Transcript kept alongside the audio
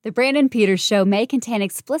The Brandon Peters Show may contain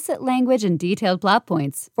explicit language and detailed plot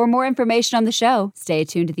points. For more information on the show, stay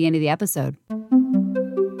tuned to the end of the episode.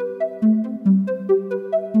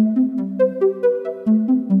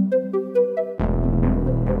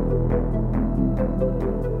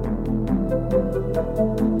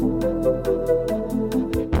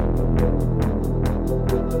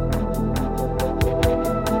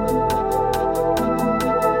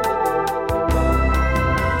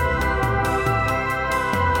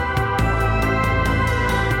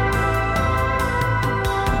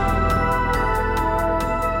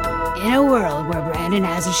 In a world where Brandon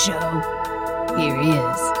has a show, here he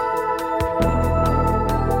is.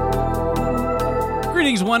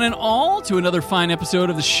 Greetings, one and all, to another fine episode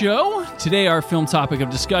of the show. Today, our film topic of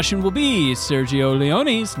discussion will be Sergio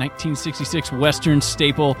Leone's 1966 Western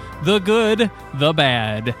staple, The Good, the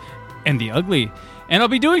Bad, and the Ugly. And I'll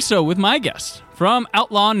be doing so with my guest from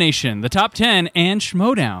Outlaw Nation, the Top 10, and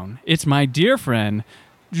Schmodown. It's my dear friend,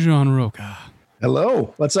 John Rocha.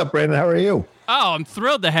 Hello. What's up, Brandon? How are you? Oh, I'm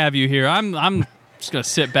thrilled to have you here. I'm just going to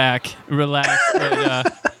sit back, relax.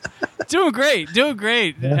 But, doing great.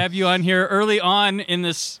 Yeah. Have you on here early on in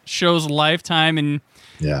this show's lifetime, and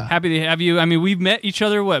happy to have you. I mean, we've met each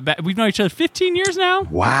other, we've known each other 15 years now?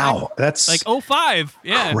 Wow. That's like 05.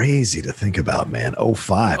 Yeah. Crazy to think about, man.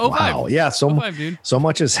 05. Wow. Yeah. So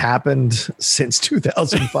much has happened since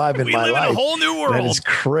 2005 in my life. We live in a whole new world. That is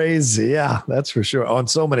crazy. Yeah, that's for sure. On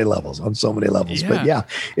so many levels. Yeah. But yeah,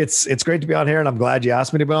 it's great to be on here, and I'm glad you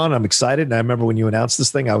asked me to be on. I'm excited. And I remember when you announced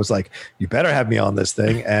this thing, I was like, you better have me on this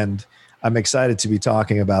thing. And I'm excited to be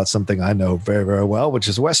talking about something I know very, very well, which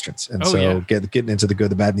is Westerns. And getting into the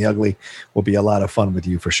good, the bad, and the ugly will be a lot of fun with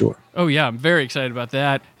you for sure. Oh, yeah. I'm very excited about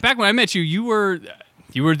that. Back when I met you, you were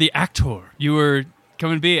the actor. You were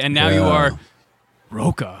coming to be, and now you are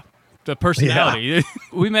Rocha, the personality. Yeah.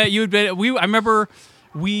 We met, I remember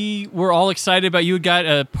we were all excited about you had got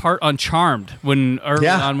a part on Charmed when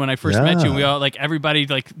I first met you. We all, everybody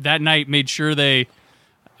that night made sure they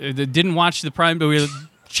didn't watch the Prime, but we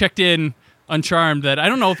checked in on Charmed. That I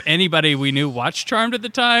don't know if anybody we knew watched Charmed at the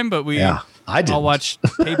time, but I all watched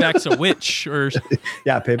Payback's a Witch.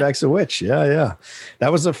 Payback's a Witch. Yeah.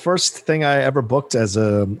 That was the first thing I ever booked as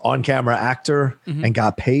a on-camera actor and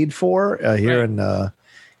got paid for here in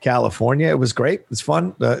California. It was great. It's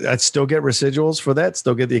fun. I still get residuals for that.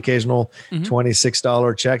 Still get the occasional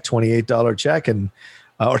 $26 check, $28 check, and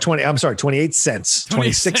 28 cents,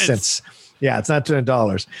 26 cents. Yeah, it's not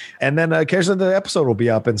 $10. And then occasionally the episode will be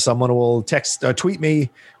up and someone will tweet me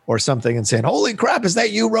or something and saying, "Holy crap, is that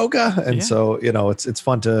you, Rocha?" And so, it's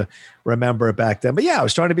fun to remember it back then. But yeah, I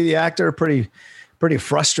was trying to be the actor, pretty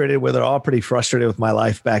frustrated with it all, pretty frustrated with my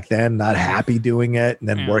life back then, not happy doing it, and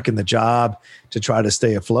then working the job to try to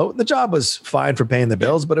stay afloat. And the job was fine for paying the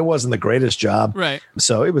bills, but it wasn't the greatest job. Right.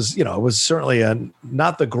 So it was, it was certainly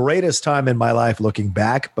not the greatest time in my life looking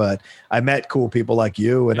back, but I met cool people like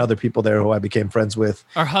you and other people there who I became friends with.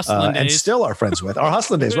 Our hustling days. And still are friends with. Our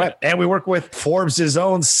hustling days, right. And we work with Forbes'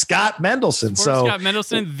 own Scott Mendelson. Scott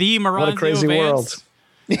Mendelson, the Moranzio What a crazy world.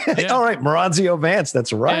 Yeah. All right, Moranzio Vance.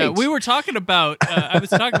 That's right. Yeah, we were talking about.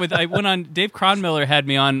 I went on. Dave Cronmiller had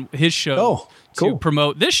me on his show to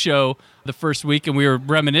promote this show the first week, and we were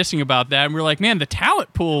reminiscing about that. And we were like, man, the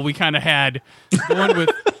talent pool we kind of had going with.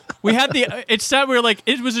 We had we were like,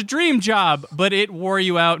 it was a dream job, but it wore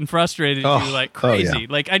you out and frustrated you like crazy.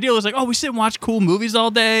 Ideal was we sit and watch cool movies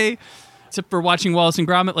all day, except for watching Wallace and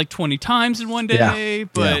Gromit 20 times in one day.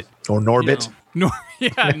 But or Norbit.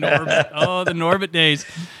 Norbit. Oh, the Norbit days.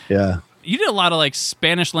 Yeah. You did a lot of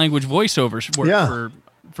Spanish language voiceovers work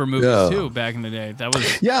for movies too back in the day. That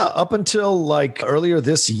was up until earlier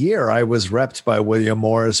this year, I was repped by William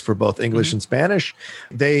Morris for both English and Spanish.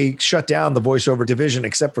 They shut down the voiceover division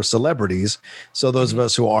except for celebrities. So those of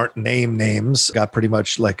us who aren't names got pretty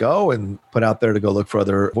much let go and put out there to go look for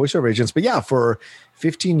other voiceover agents. But for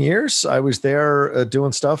 15 years, I was there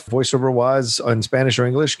doing stuff voiceover-wise in Spanish or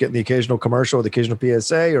English, getting the occasional commercial, the occasional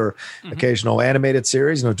PSA or occasional animated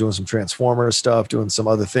series, doing some Transformers stuff, doing some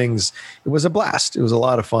other things. It was a blast. It was a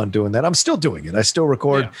lot of fun doing that. I'm still doing it. I still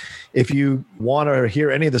record. Yeah. If you want to hear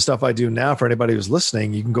any of the stuff I do now, for anybody who's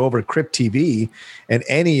listening, you can go over to Crypt TV and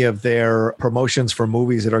any of their promotions for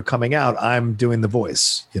movies that are coming out, I'm doing the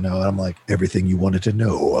voice, and I'm like, everything you wanted to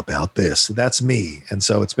know about this. That's me. And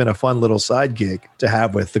so it's been a fun little side gig to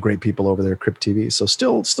have with the great people over there at Crypt TV. So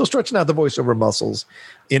still stretching out the voiceover muscles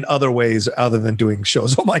in other ways other than doing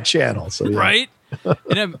shows on my channel. So right.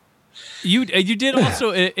 And you did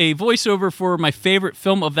also a voiceover for my favorite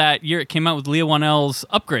film of that year. It came out with Leah Whannell's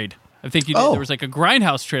Upgrade. I think you did. There was like a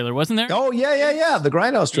Grindhouse trailer, wasn't there? Oh, yeah. The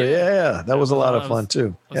Grindhouse trailer. Yeah. That was a lot of fun,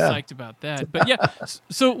 too. I was psyched about that. But yeah,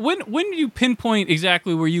 so when do you pinpoint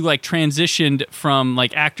exactly where you like transitioned from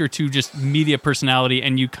like actor to just media personality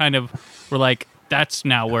and you kind of were like, that's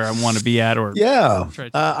now where I want to be at? Or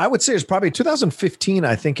I would say it's probably 2015,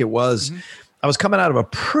 I think it was. I was coming out of a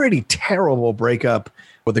pretty terrible breakup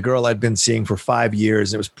with a girl I'd been seeing for 5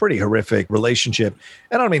 years. It was pretty horrific relationship.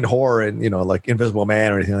 And I don't mean horror and, like Invisible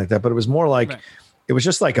Man or anything like that, but it was more like, it was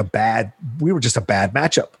just like we were just a bad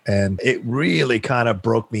matchup. And it really kind of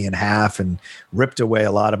broke me in half and ripped away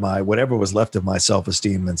a lot of whatever was left of my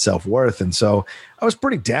self-esteem and self-worth. And so I was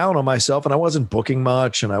pretty down on myself and I wasn't booking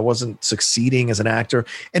much and I wasn't succeeding as an actor.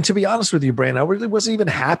 And to be honest with you, Brandon, I really wasn't even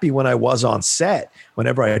happy when I was on set,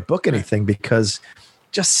 whenever I'd book anything, because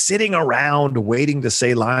just sitting around waiting to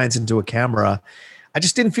say lines into a camera, I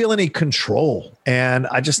just didn't feel any control. And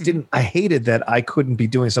I just I hated that I couldn't be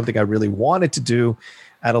doing something I really wanted to do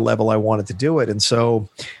at a level I wanted to do it. And so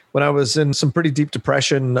when I was in some pretty deep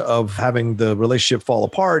depression of having the relationship fall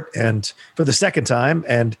apart and for the second time,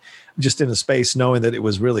 and just in a space knowing that it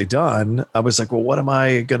was really done, I was like, well, what am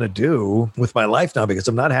I going to do with my life now? Because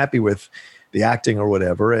I'm not happy with the acting or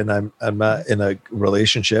whatever. And I'm in a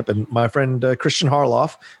relationship. And my friend Christian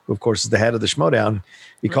Harloff, who of course is the head of the Schmodown,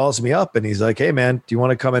 he calls me up and he's like, hey man, do you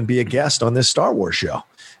want to come and be a guest on this Star Wars show?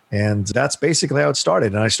 And that's basically how it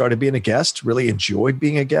started. And I started being a guest, really enjoyed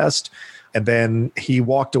being a guest. And then he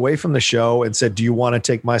walked away from the show and said, do you want to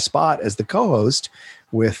take my spot as the co-host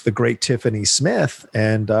with the great Tiffany Smith?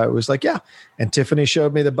 And I was like, yeah. And Tiffany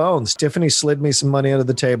showed me the bones. Tiffany slid me some money under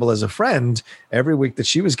the table as a friend every week that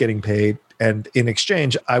she was getting paid. And in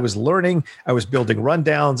exchange, I was learning, I was building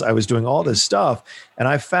rundowns, I was doing all this stuff. And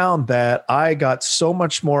I found that I got so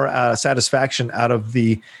much more satisfaction out of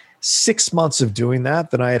the 6 months of doing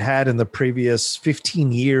that than I had in the previous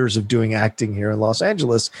 15 years of doing acting here in Los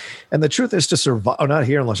Angeles. And the truth is, to survive, not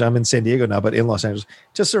here in Los Angeles, I'm in San Diego now, but in Los Angeles,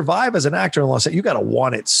 to survive as an actor in Los Angeles, you got to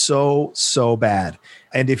want it so, so bad.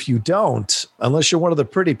 And if you don't, unless you're one of the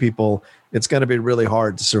pretty people, it's going to be really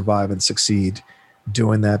hard to survive and succeed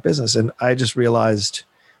doing that business. And I just realized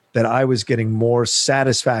that I was getting more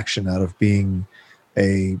satisfaction out of being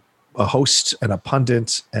a host and a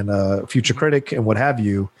pundit and a future critic and what have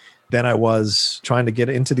you than I was trying to get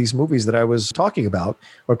into these movies that I was talking about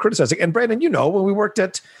or criticizing. And Brandon, when we worked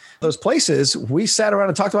at those places, we sat around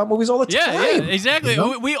and talked about movies all the time. Yeah, exactly.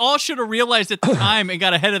 We all should have realized at the time and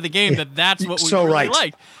got ahead of the game that that's what we really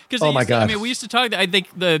liked. Because oh my God. We used to talk. I think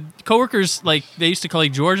the coworkers, like, they used to call you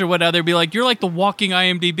George or whatever. They'd be like, "You're like the walking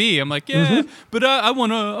IMDb." I'm like, "Yeah, but I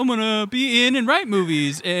wanna be in and write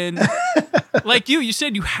movies." And like you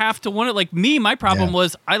said, you have to want it. Like me, my problem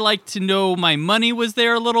was I like to know my money was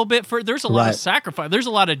there a little bit. There's a lot of sacrifice. There's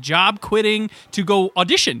a lot of job quitting to go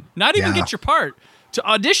audition, not even get your part. To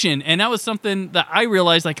audition, and that was something that I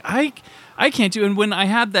realized, like, I can't do. And when I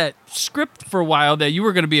had that script for a while that you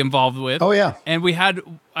were going to be involved with, and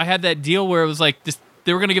I had that deal where it was like this,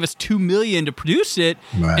 they were going to give us $2 million to produce it,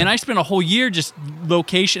 and I spent a whole year just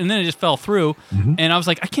location, and then it just fell through, and I was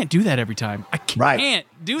like, I can't do that every time. I can't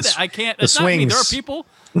do that. I can't. It's not me. There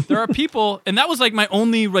are people, and that was like my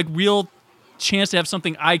only like real chance to have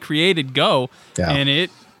something I created go, and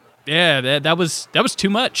it. Yeah, that was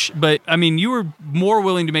too much. But I mean, you were more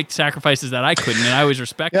willing to make sacrifices that I couldn't, and I always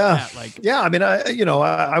respect that. Like, I mean,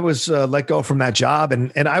 I was let go from that job,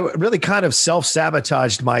 and I really kind of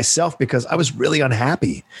self-sabotaged myself because I was really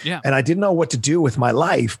unhappy. Yeah, and I didn't know what to do with my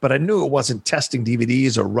life, but I knew it wasn't testing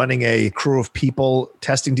DVDs or running a crew of people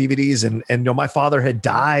testing DVDs. And my father had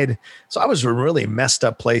died, so I was in a really messed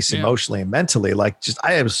up place emotionally and mentally. Like,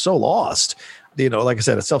 I was so lost. Like I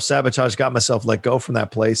said, a self-sabotage, got myself let go from that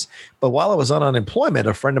place. But while I was on unemployment,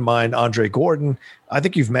 a friend of mine, Andre Gordon, I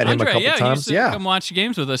think you've met him a couple times. He used to come watch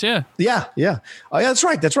games with us. Yeah. Oh, yeah,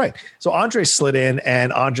 that's right. So Andre slid in,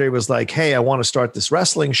 and Andre was like, hey, I want to start this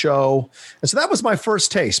wrestling show. And so that was my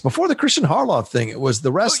first taste. Before the Christian Harloff thing, it was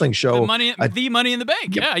the wrestling show. The Money in the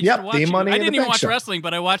Bank. I didn't even watch wrestling,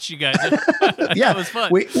 but I watched you guys. That was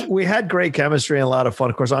fun. We had great chemistry and a lot of fun.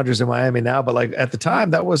 Of course, Andre's in Miami now, but like at the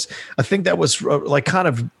time, that was a thing that was like kind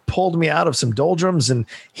of pulled me out of some doldrums, and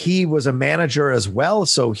he was a manager as well.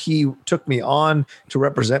 So he took me on to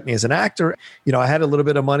represent me as an actor. I had a little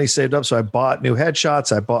bit of money saved up, so I bought new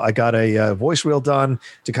headshots. I got a voice reel done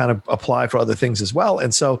to kind of apply for other things as well.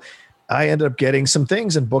 And so I ended up getting some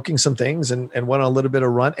things and booking some things and went on a little bit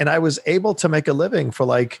of run. And I was able to make a living for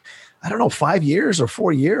 5 years or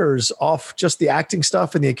 4 years off just the acting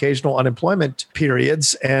stuff and the occasional unemployment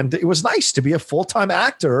periods. And it was nice to be a full-time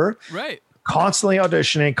actor. Right. constantly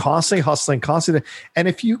auditioning, constantly hustling, constantly. And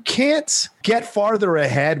if you can't get farther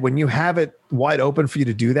ahead when you have it wide open for you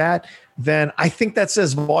to do that, then I think that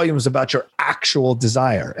says volumes about your actual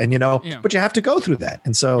desire. And, but you have to go through that.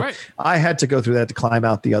 And so I had to go through that to climb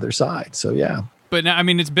out the other side. So, yeah. But now, I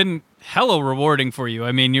mean, it's been hella rewarding for you.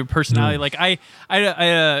 I mean, your personality, like I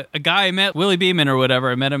a guy I met, Willie Beeman or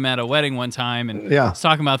whatever, I met him at a wedding one time and was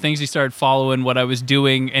talking about things. He started following what I was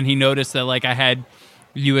doing, and he noticed that like I had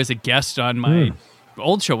you as a guest on my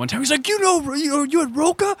old show one time. He's like, you had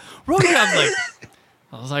Rocha?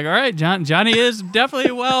 I was like, all right, Johnny is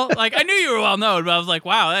definitely like I knew you were well known, but I was like,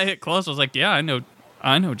 wow, that hit close. I was like, yeah, I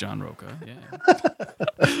know John Rocha.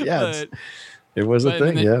 Yeah. Yeah. It was a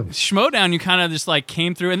thing, yeah. Schmodown, you kind of just like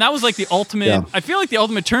came through, and that was like the ultimate. Yeah. I feel like the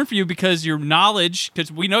ultimate turn for you because your knowledge, because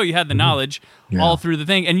we know you had the knowledge all through the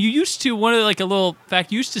thing, and you used to you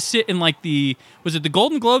used to sit in like was it the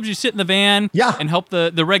Golden Globes? You sit in the van, and help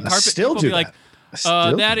the red carpet. Still people do be like,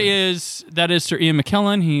 that is Sir Ian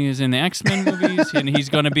McKellen. He is in the X-Men movies, and he's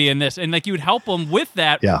going to be in this, and like you would help him with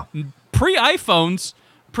that. Yeah. Pre-iPhones.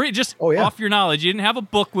 Off your knowledge. You didn't have a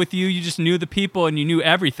book with you. You just knew the people and you knew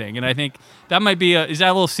everything. And I think that might be is that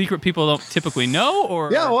a little secret people don't typically know?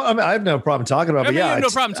 Or yeah, well, I mean, I have no problem talking about it. I have no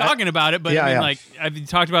problem talking about it. But I mean, like I've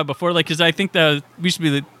talked about it before, like because I think that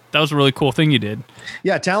was a really cool thing you did.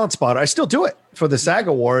 Yeah, Talent Spotter. I still do it for the SAG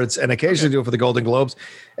Awards and occasionally do it for the Golden Globes.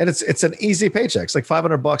 And it's an easy paycheck. It's like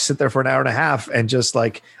 $500, sit there for an hour and a half, and just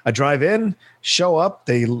like I drive in, show up.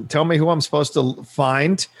 They tell me who I'm supposed to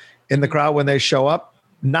find in the crowd when they show up.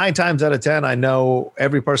 9 times out of 10, I know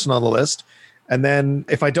every person on the list. And then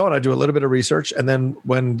if I don't, I do a little bit of research. And then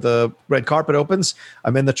when the red carpet opens,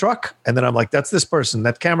 I'm in the truck. And then I'm like, that's this person.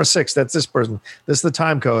 That's camera 6. That's this person. This is the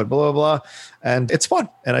time code, blah, blah, blah. And it's fun.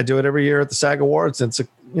 And I do it every year at the SAG Awards. And it's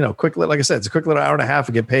a quick, like I said, it's a quick little hour and a half.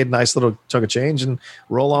 I get paid a nice little chunk of change and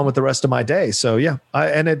roll on with the rest of my day. So yeah,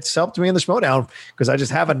 and it's helped me in the Schmodown because I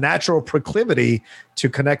just have a natural proclivity to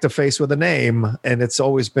connect a face with a name. And it's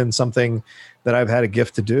always been something that I've had a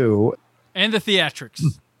gift to do. And the theatrics.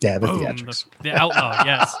 Yeah, the theatrics. The outlaw,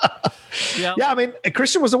 yes. Yeah, I mean,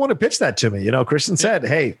 Christian was the one who pitched that to me. Christian said,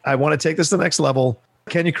 hey, I want to take this to the next level.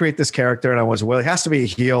 Can you create this character? And I was, well, it has to be a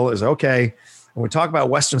heel. It was okay. And we talk about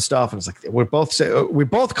Western stuff, and it's like we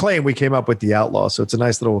both claim we came up with the outlaw. So it's a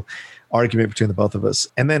nice little argument between the both of us.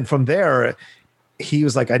 And then from there, he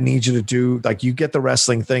was like, I need you to do, like, you get the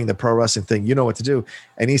wrestling thing, the pro wrestling thing, you know what to do.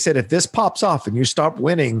 And he said, if this pops off and you start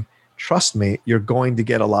winning, trust me, you're going to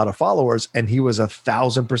get a lot of followers. And he was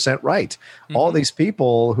 1,000% right. Mm-hmm. All these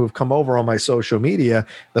people who've come over on my social media,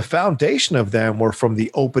 the foundation of them were from the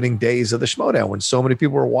opening days of the Schmodown when so many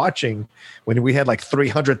people were watching, when we had like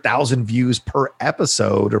 300,000 views per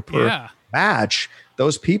episode or per match.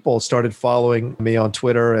 Those people started following me on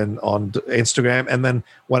Twitter and on Instagram. And then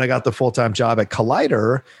when I got the full-time job at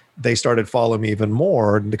Collider, they started following me even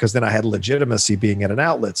more because then I had legitimacy being at an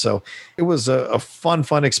outlet. So it was a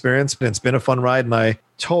fun experience. And it's been a fun ride. And I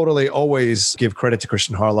totally always give credit to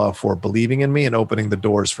Christian Harloff for believing in me and opening the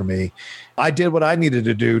doors for me. I did what I needed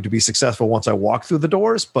to do to be successful once I walked through the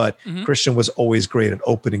doors, but Christian was always great at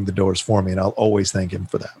opening the doors for me. And I'll always thank him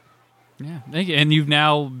for that. Yeah, thank you. And you've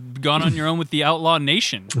now gone on your own with the Outlaw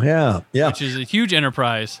Nation. Yeah. Which is a huge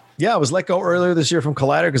enterprise. Yeah, I was let go earlier this year from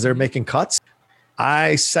Collider because they're making cuts.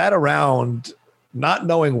 I sat around not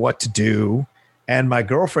knowing what to do. And my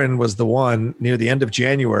girlfriend was the one near the end of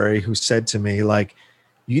January who said to me, like,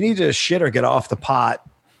 you need to shit or get off the pot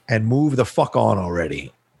and move the fuck on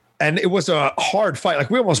already. And it was a hard fight.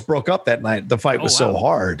 Like, we almost broke up that night. The fight was so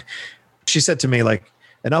hard. She said to me, like,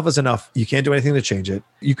 enough is enough. You can't do anything to change it.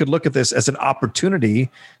 You could look at this as an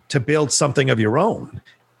opportunity to build something of your own.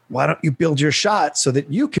 Why don't you build your shot so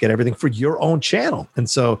that you can get everything for your own channel? And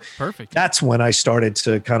so that's when I started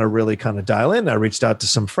to kind of dial in. I reached out to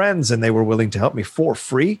some friends and they were willing to help me for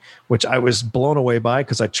free, which I was blown away by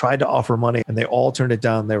because I tried to offer money and they all turned it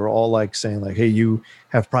down. They were all like saying like, hey, you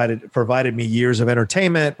have provided me years of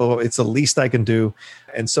entertainment, but it's the least I can do.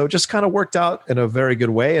 And so it just kind of worked out in a very good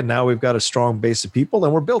way. And now we've got a strong base of people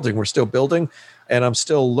and we're still building. And I'm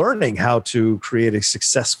still learning how to create a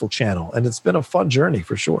successful channel. And it's been a fun journey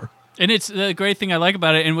for sure. And it's the great thing I like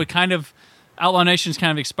about it. And what kind of Outlaw Nation's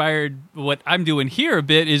kind of expired what I'm doing here a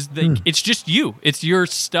bit is that it's just you. It's your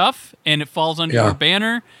stuff and it falls under your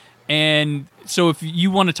banner. And so if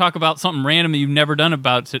you want to talk about something random that you've never done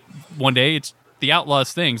about it one day, it's the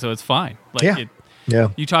Outlaws thing. So it's fine.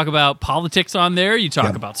 You talk about politics on there. You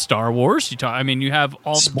talk about Star Wars. You have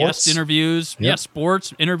all the guest interviews. Yeah,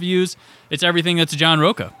 sports interviews. It's everything that's John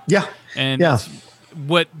Rocha. Yeah, and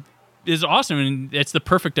what is awesome, and it's the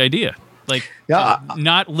perfect idea. Like, Yeah.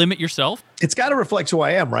 not limit yourself. It's got to reflect who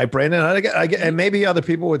I am, right, Brandon? And maybe other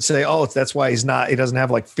people would say, "Oh, that's why he doesn't have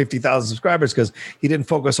like 50,000 subscribers because he didn't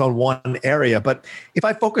focus on one area." But if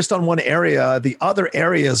I focused on one area, the other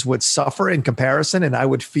areas would suffer in comparison, and I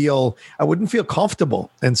wouldn't feel comfortable.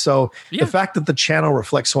 And so, the fact that the channel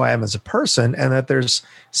reflects who I am as a person, and that there's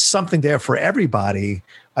something there for everybody,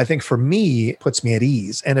 I think for me puts me at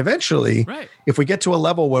ease. And eventually, if we get to a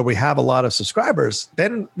level where we have a lot of subscribers,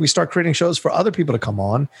 then we start creating shows for other people to come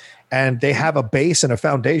on, and they have a base and a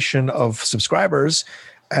foundation of subscribers,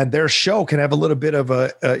 and their show can have a little bit of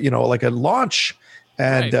a like a launch,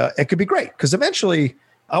 and it could be great because eventually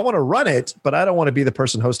I want to run it, but I don't want to be the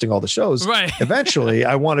person hosting all the shows. Right. Eventually,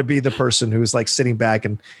 I want to be the person who's like sitting back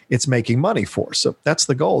and it's making money for. So that's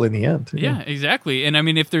the goal in the end. Yeah, exactly. And I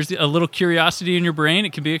mean, if there's a little curiosity in your brain,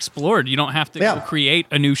 it can be explored. You don't have to go create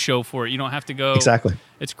a new show for it. You don't have to go. Exactly.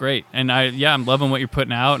 It's great. And I'm loving what you're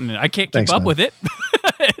putting out, and I can't keep up man. with it.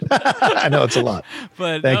 I know it's a lot.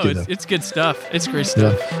 But Thank you, it's good stuff. It's great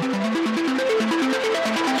stuff. Yeah.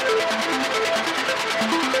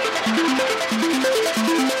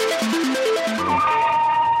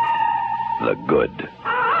 The good,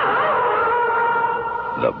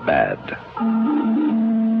 the bad,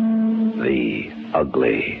 the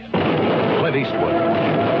ugly. Clint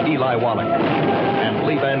Eastwood, Eli Wallach, and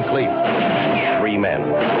Lee Van Cleef. 3 men,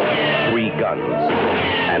 3 guns,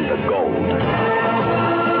 and the gold.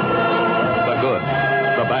 The good,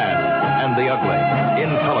 the bad, and the ugly. In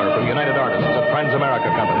color from United Artists at Transamerica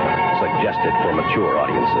Company. Suggested for mature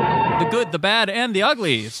audiences. The Good, the Bad, and the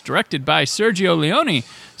Ugly. It's directed by Sergio Leone,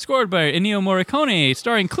 scored by Ennio Morricone,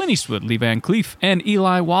 starring Clint Eastwood, Lee Van Cleef, and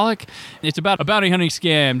Eli Wallach. It's about a bounty hunting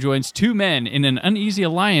scam joins 2 men in an uneasy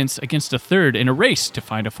alliance against a third in a race to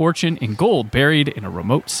find a fortune in gold buried in a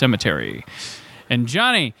remote cemetery. And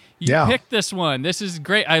Johnny, you picked this one. This is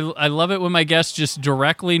great. I love it when my guests just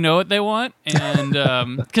directly know what they want,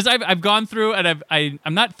 and because I've gone through and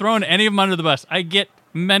I'm not throwing any of them under the bus. I get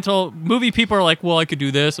mental movie people are like, well, I could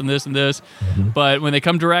do this and this and this, but when they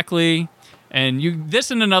come directly, and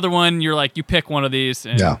this and another one, you're like, you pick one of these,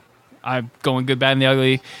 and I'm going good, bad, and the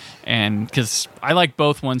ugly, and because I like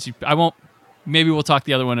both ones, I won't. Maybe we'll talk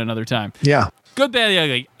the other one another time. Yeah, good, bad, the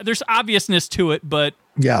ugly. There's obviousness to it, but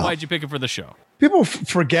why'd you pick it for the show? People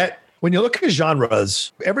forget when you look at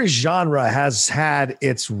genres, every genre has had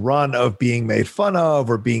its run of being made fun of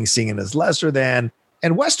or being seen as lesser than.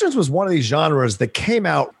 And Westerns was one of these genres that came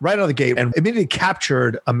out right out of the gate and immediately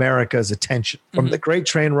captured America's attention. From the Great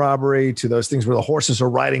Train Robbery to those things where the horses are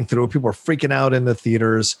riding through, people are freaking out in the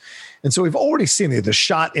theaters. And so we've already seen the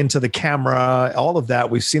shot into the camera, all of that.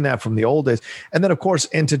 We've seen that from the old days. And then, of course,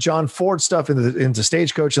 into John Ford stuff, into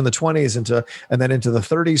Stagecoach in the 20s, and then into the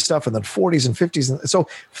 30s stuff, and then 40s and 50s. And so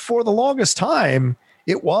for the longest time,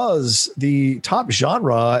 it was the top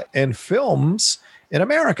genre in films in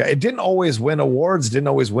America. It didn't always win awards, didn't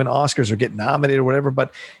always win Oscars or get nominated or whatever,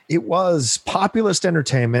 but it was populist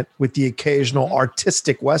entertainment with the occasional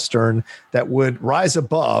artistic Western that would rise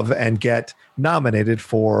above and get nominated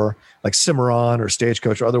for like Cimarron or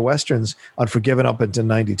Stagecoach or other Westerns, Unforgiven up into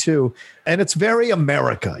 92. And it's very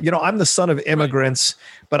America. I'm the son of immigrants,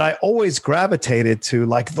 but I always gravitated to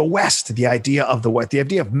like the West, the idea of the West, the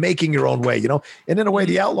idea of making your own way, and in a way,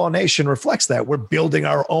 the Outlaw Nation reflects that. We're building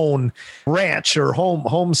our own ranch or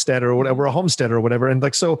homestead or whatever, a homestead or whatever. And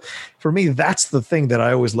like, so for me, that's the thing that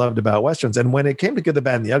I always loved about Westerns. And when it came to Good, the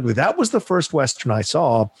Bad, and the Ugly, that was the first Western I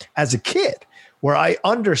saw as a kid where I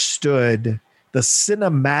understood the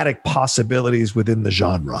cinematic possibilities within the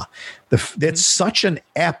genre. It's such an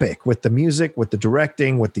epic with the music, with the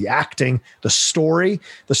directing, with the acting, the story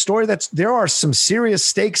there are some serious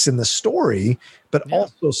stakes in the story, but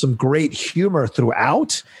also some great humor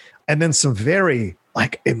throughout. And then some very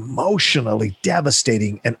like emotionally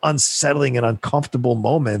devastating and unsettling and uncomfortable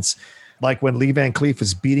moments. Like when Lee Van Cleef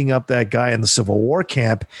is beating up that guy in the Civil War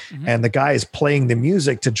camp, and the guy is playing the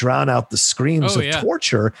music to drown out the screams of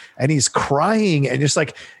torture, and he's crying, and it's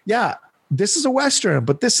like, this is a Western,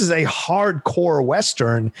 but this is a hardcore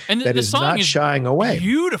Western and that is not shying away.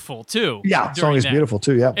 Beautiful too. Yeah, the song is beautiful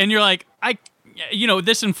too. Yeah, and you're like,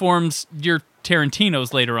 this informs your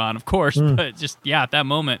Tarantino's later on, of course, but just at that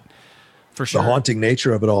moment. For sure. The haunting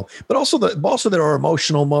nature of it all, but also there are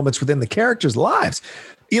emotional moments within the characters' lives.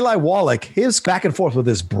 Eli Wallach, his back and forth with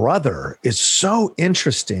his brother is so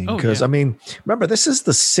interesting because, I mean, remember, this is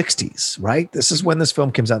the 60s, right? This is when this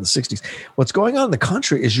film comes out in the 60s. What's going on in the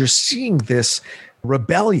country is you're seeing this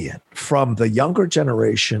rebellion from the younger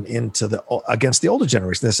generation against the older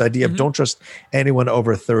generation. This idea of don't trust anyone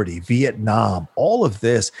over 30, Vietnam, all of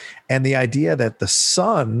this. And the idea that the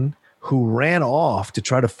son who ran off to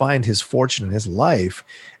try to find his fortune in his life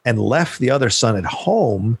and left the other son at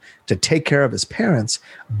home to take care of his parents,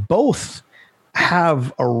 both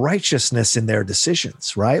have a righteousness in their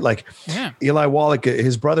decisions, right? Like Eli Wallach,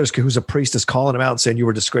 his brother's, who's a priest, is calling him out and saying, you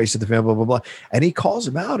were a disgrace to the family, blah, blah, blah. And he calls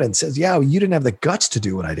him out and says, yeah, you didn't have the guts to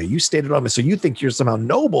do what I did. You stayed at home. So you think you're somehow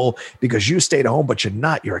noble because you stayed at home, but you're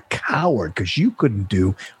not. You're a coward because you couldn't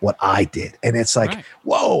do what I did. And it's like,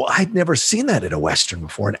 whoa, I'd never seen that in a Western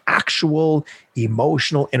before. An actual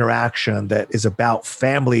emotional interaction that is about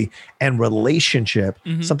family and relationship,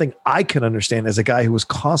 something I can understand as a guy who was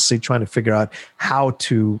constantly trying to figure out how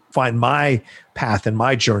to find my path and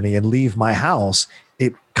my journey and leave my house.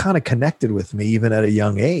 It kind of connected with me even at a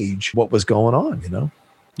young age, what was going on, you know?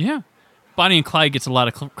 Yeah. Bonnie and Clyde gets a lot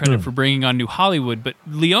of credit for bringing on New Hollywood, but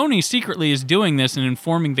Leone secretly is doing this and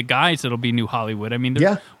informing the guys that'll be New Hollywood. I mean,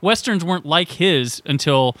 Westerns weren't like his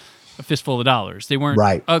until A Fistful of Dollars. They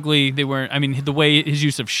weren't ugly. They weren't, I mean, the way his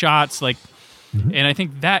use of shots, like, and I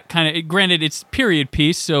think that kind of, granted, it's period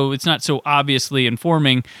piece, so it's not so obviously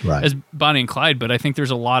informing as Bonnie and Clyde, but I think there's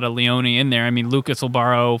a lot of Leone in there. I mean, Lucas will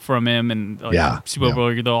borrow from him, and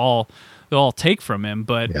Spielberg, they'll all take from him,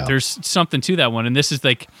 but there's something to that one. And this is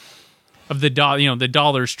like, of the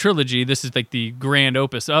Dollars trilogy, this is like the grand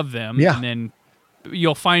opus of them. Yeah. And then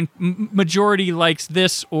you'll find majority likes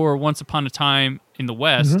this or Once Upon a Time in the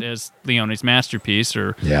West as Leone's masterpiece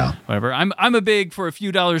or whatever. I'm a big for a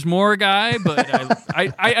few dollars more guy, but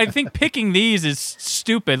I think picking these is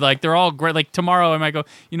stupid. Like, they're all great. Like, tomorrow I might go,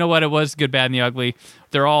 you know what, it was Good, Bad, and the Ugly.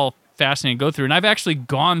 They're all fascinating to go through. And I've actually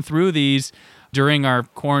gone through these during our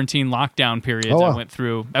quarantine lockdown periods. I went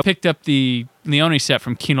through. I picked up the Leone set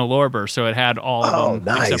from Kino Lorber, so it had all of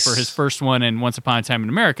them except for his first one and Once Upon a Time in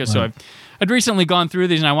America. So I'd recently gone through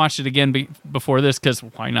these, and I watched it again before this because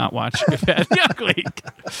why not watch Good, Bad, and the Ugly?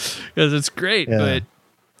 Because it's great. But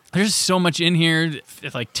there's so much in here,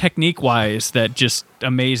 like technique-wise, that just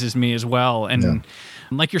amazes me as well. And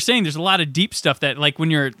like you're saying, there's a lot of deep stuff that, like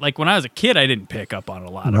when I was a kid, I didn't pick up on a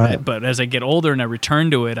lot of it. But as I get older and I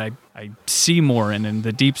return to it, I see more and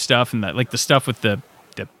the deep stuff and that, like the stuff with the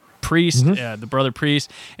priest, the brother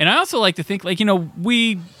priest. And I also like to think, like,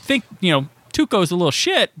 we think, Tuco's a little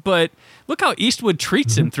shit, but look how Eastwood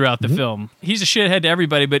treats him throughout the film. He's a shithead to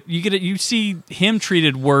everybody, but you see him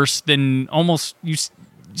treated worse than almost you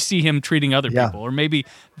see him treating other people, or maybe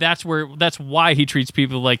that's why he treats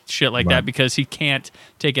people like shit like that, because he can't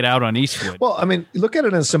take it out on Eastwood. Well, I mean, look at it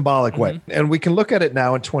in a symbolic way, and we can look at it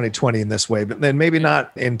now in 2020 in this way, but then maybe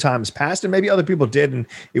not in times past, and maybe other people did, and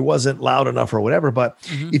it wasn't loud enough or whatever. But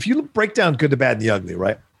if you break down Good, the Bad, and the Ugly,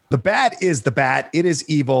 right? The bad is the bad. It is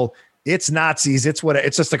evil. It's Nazis. It's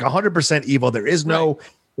just like 100% evil. There is no.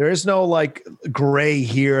 There is no like gray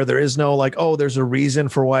here. There is no like, oh, there's a reason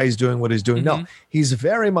for why he's doing what he's doing. No, he's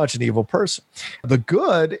very much an evil person. The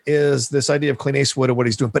good is this idea of Clint Eastwood and what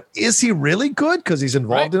he's doing. But is he really good? Because he's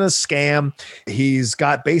involved in a scam. He's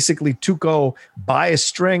got basically Tuco by a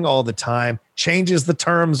string all the time, changes the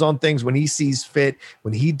terms on things when he sees fit,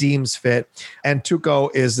 when he deems fit. And Tuco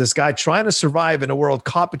is this guy trying to survive in a world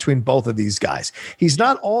caught between both of these guys. He's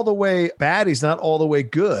not all the way bad. He's not all the way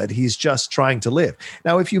good. He's just trying to live.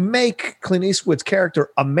 Now, if you make Clint Eastwood's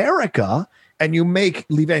character America and you make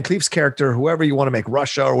Lee Van Cleef's character, whoever you want to make,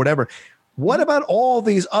 Russia or whatever, what about all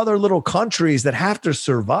these other little countries that have to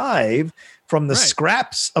survive from the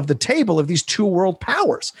scraps of the table of these two world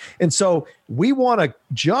powers? And so we want to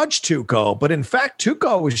judge Tuco, but in fact,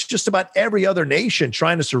 Tuco is just about every other nation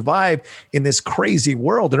trying to survive in this crazy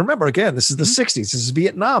world. And remember, again, this is the 60s. This is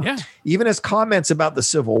Vietnam. Yeah. Even his comments about the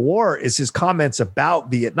Civil War is his comments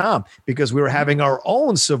about Vietnam, because we were having our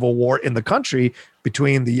own civil war in the country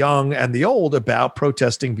between the young and the old about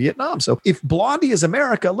protesting Vietnam. So if Blondie is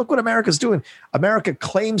America, look what America's doing. America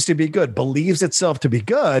claims to be good, believes itself to be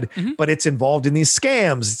good, but it's involved in these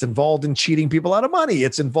scams. It's involved in cheating people out of money.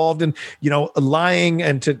 It's involved in, lying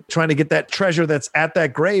and trying to get that treasure that's at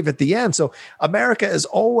that grave at the end. So America is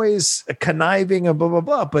always conniving and blah, blah,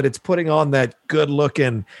 blah, but it's putting on that good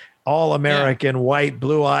looking all-American, white,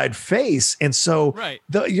 blue-eyed face. And so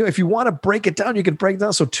if you want to break it down, you can break it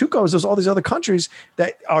down. So Tuco's, there's all these other countries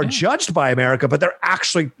that are judged by America, but they're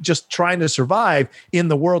actually just trying to survive in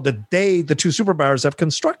the world that the two superpowers, have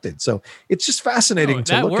constructed. So it's just fascinating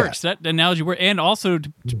to look at. That analogy works. And also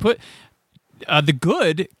to put... the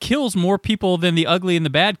good kills more people than the ugly and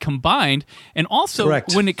the bad combined. And also,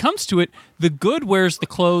 when it comes to it, the good wears the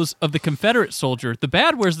clothes of the Confederate soldier. The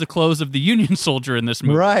bad wears the clothes of the Union soldier in this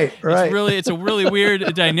movie. Right. It's a really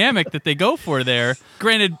weird dynamic that they go for there.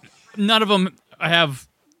 Granted, none of them have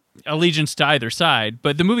allegiance to either side,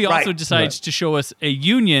 but the movie also decides to show us a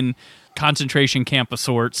Union concentration camp of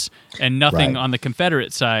sorts, and nothing on the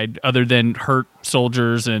Confederate side other than hurt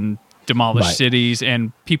soldiers and demolished cities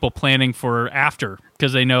and people planning for after,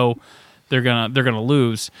 because they know they're gonna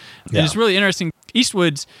lose. And it's really interesting.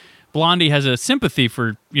 Eastwood's Blondie has a sympathy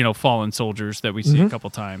for fallen soldiers that we see a couple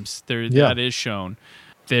times. That is shown.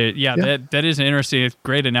 That is an interesting,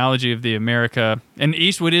 great analogy of the America. And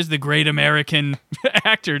Eastwood is the great American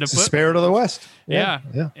actor. The spirit of the West. Yeah.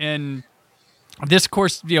 And this, of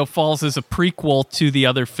course, falls as a prequel to the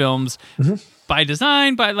other films by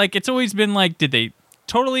design. But it's always been did they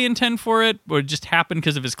totally intend for it, or it just happened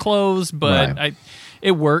because of his clothes? But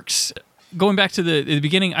it works. Going back to the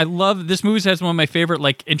beginning, I love this movie. Has one of my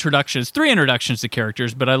favorite introductions, 3 introductions to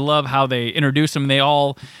characters, but I love how they introduce them. They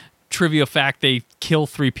all, trivia fact, they kill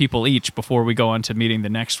 3 people each before we go on to meeting the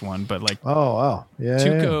next one. But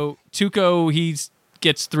Tuco, he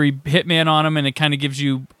gets 3 hitmen on him, and it kind of gives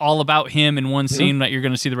you all about him in one scene that you're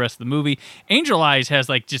going to see the rest of the movie. Angel Eyes has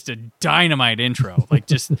just a dynamite intro,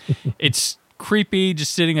 it's creepy,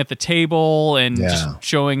 just sitting at the table and just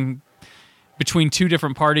showing between 2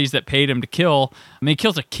 different parties that paid him to kill. I mean, he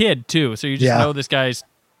kills a kid too, so you just know this guy's,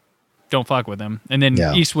 don't fuck with him. And then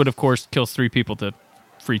Eastwood, of course, kills 3 people to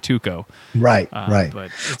free Tuco. Right.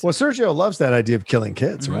 But Sergio loves that idea of killing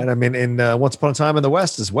kids, right? I mean, in Once Upon a Time in the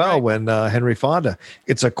West as well, when Henry Fonda,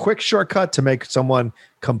 it's a quick shortcut to make someone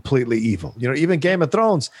completely evil. Even Game of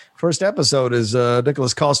Thrones, first episode is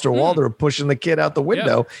Nicholas Coster-Waldau pushing the kid out the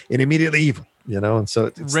window and immediately evil, and so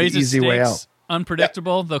it's the easy way out.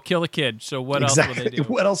 Unpredictable, they'll kill a kid. So what else will they do?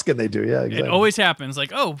 What else can they do? Yeah, exactly. It always happens.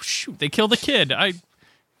 Oh shoot, they killed a kid.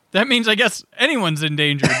 That means I guess anyone's in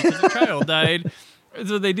danger because a child died. That's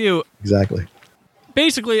what they do. Exactly.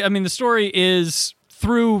 Basically, I mean, the story is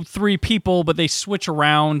through 3 people, but they switch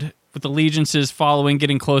around with allegiances following,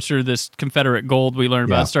 getting closer to this Confederate gold we learned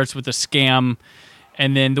about. It starts with a scam,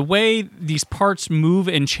 and then the way these parts move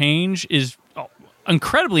and change is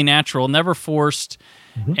incredibly natural, never forced,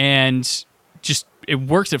 and just it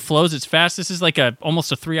works. It flows. It's fast. This is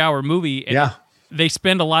almost a 3-hour movie. And they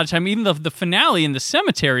spend a lot of time. Even the finale in the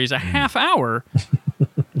cemetery is a half hour.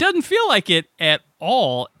 Doesn't feel like it at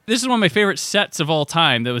all. This is one of my favorite sets of all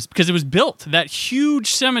time. That was because it was built, that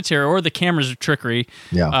huge cemetery, or the cameras are trickery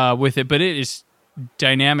with it, but it is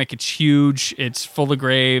dynamic. It's huge. It's full of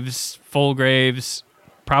graves, full graves,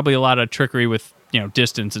 probably a lot of trickery with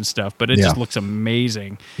distance and stuff, but it just looks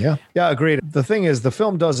amazing. Yeah, agreed. The thing is, the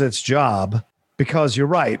film does its job, because you're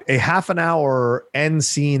right. A half an hour end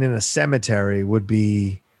scene in a cemetery would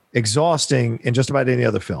be exhausting in just about any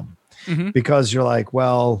other film, because you're like,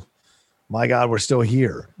 well, my God, we're still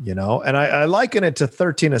here, And I liken it to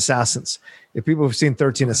 13 Assassins. If people have seen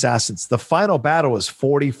 13 Assassins, the final battle is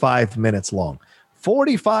 45 minutes long.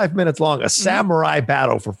 45 minutes long, a samurai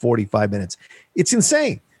battle for 45 minutes. It's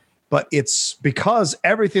insane. But it's because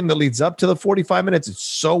everything that leads up to the 45 minutes, it's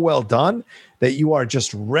so well done that you are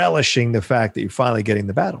just relishing the fact that you're finally getting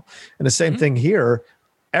the battle. And the same thing here,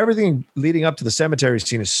 everything leading up to the cemetery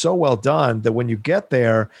scene is so well done that when you get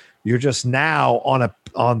there, you're just now on the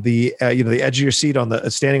the edge of your seat,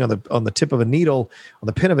 standing on the tip of a needle, on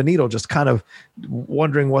the pin of a needle, just kind of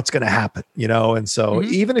wondering what's going to happen, And so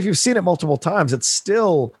even if you've seen it multiple times, it's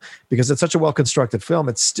still, because it's such a well constructed film,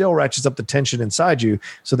 it still ratchets up the tension inside you,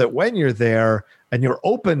 so that when you're there and you're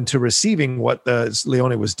open to receiving what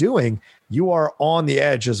Leone was doing, you are on the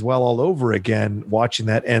edge as well all over again, watching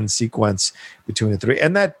that end sequence between the 3.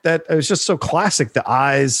 And that it was just so classic. The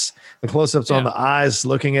eyes, the close-ups on the eyes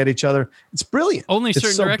looking at each other. It's brilliant. Only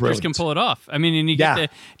certain directors can pull it off. I mean, and you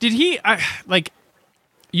get did he, I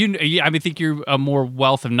think you're a more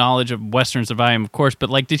wealth of knowledge of Westerns than I am, of course, but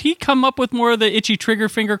did he come up with more of the itchy trigger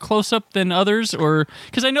finger close-up than others? Or,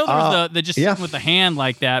 because I know there's the just sitting with the hand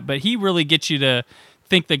like that, but he really gets you to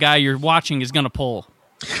think the guy you're watching is going to pull.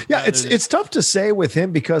 Yeah, it's tough to say with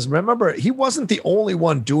him, because remember, he wasn't the only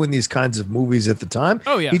one doing these kinds of movies at the time.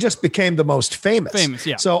 Oh, yeah. He just became the most famous.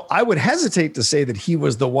 Yeah. So I would hesitate to say that he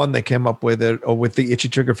was the one that came up with it, or with the itchy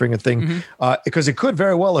trigger finger thing, because it could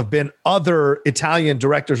very well have been other Italian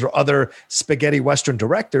directors or other spaghetti Western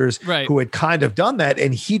directors who had kind of done that.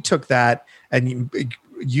 And he took that and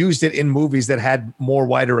used it in movies that had more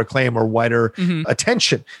wider acclaim or wider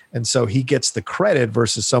attention. And so he gets the credit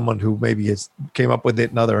versus someone who maybe came up with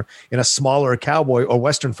it in a smaller cowboy or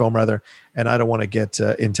Western film rather. And I don't want to get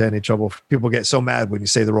into any trouble. People get so mad when you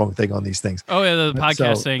say the wrong thing on these things. Oh yeah. The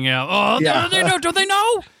podcast saying, don't they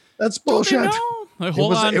know? That's bullshit.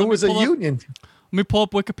 Hold on. It was a union. let me pull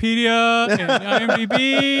up Wikipedia and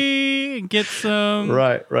IMDb and get some.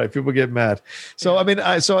 Right. People get mad. So, I mean,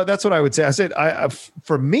 so that's what I would say. I said,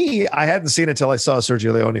 for me, I hadn't seen it until I saw a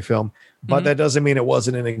Sergio Leone film, but that doesn't mean it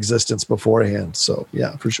wasn't in existence beforehand. So,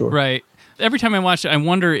 yeah, for sure. Right. Every time I watch it, I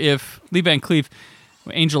wonder if Lee Van Cleef,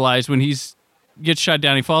 Angel Eyes, when he's gets shot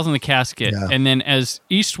down, he falls in the casket, and then as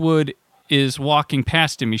Eastwood is walking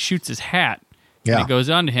past him, he shoots his hat, and it goes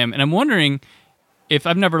on to him. And I'm wondering if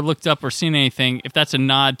I've never looked up or seen anything, if that's a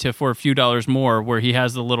nod to For a Few Dollars More, where he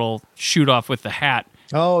has the little shoot off with the hat.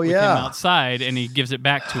 Oh, with him outside, and he gives it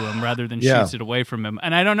back to him rather than shoots it away from him.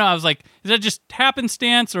 And I don't know. I was like, is that just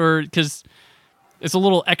happenstance, or because it's a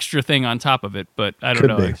little extra thing on top of it? But I don't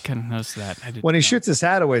know. I kind of noticed that. When he shoots his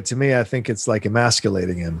hat away, to me, I think it's like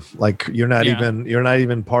emasculating him. Like you're not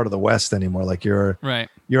even part of the West anymore. Like you're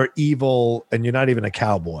evil, and you're not even a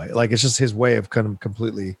cowboy. Like it's just his way of kind of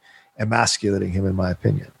completely emasculating him, in my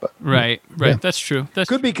opinion. But right. That's true.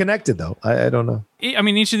 Could be connected though. I don't know. I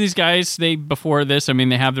mean, each of these guys, before this, I mean,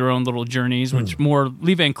 they have their own little journeys, which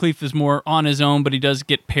Lee Van Cleef is more on his own, but he does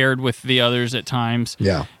get paired with the others at times.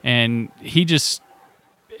 Yeah. And he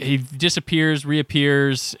disappears,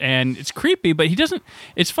 reappears, and it's creepy, but he doesn't.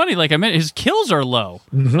 It's funny, like I meant, his kills are low.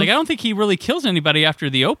 Like I don't think he really kills anybody after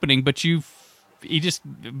the opening, but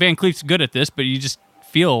Van Cleef's good at this, but you just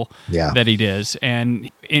feel that he does, and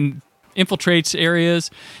infiltrates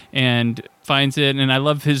areas and finds it. And I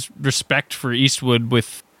love his respect for Eastwood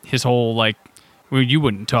with his whole like, well, you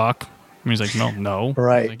wouldn't talk. And he's like, no,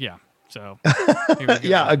 right? Like, yeah. So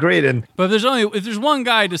agreed. But if there's one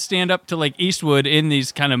guy to stand up to like Eastwood in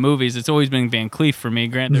these kind of movies, it's always been Van Cleef for me.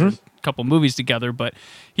 Granted, there's a couple movies together, but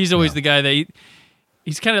he's always the guy that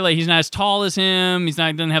he's kind of like, he's not as tall as him.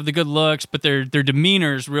 Doesn't have the good looks, but their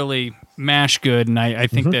demeanors really mash good. And I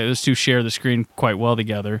think that those two share the screen quite well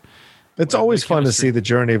together. It's always fun to see the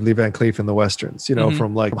journey of Lee Van Cleef in the Westerns,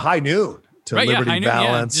 from like High Noon to Liberty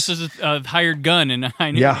Balance. Just as a hired gun in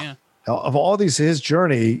High Noon. Of all his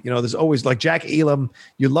journey, there's always like Jack Elam.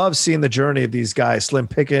 You love seeing the journey of these guys, Slim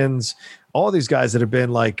Pickens, all these guys that have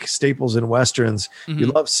been like staples in Westerns. You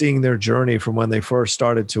love seeing their journey from when they first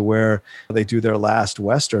started to where they do their last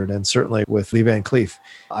Western. And certainly with Lee Van Cleef,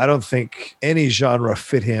 I don't think any genre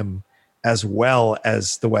fit him as well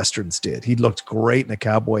as the Westerns did. He looked great in a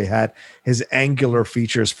cowboy hat. His angular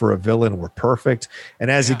features for a villain were perfect.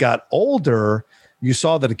 And as he got older, you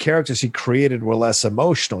saw that the characters he created were less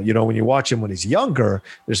emotional. When you watch him when he's younger,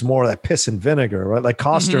 there's more of that piss and vinegar, right? Like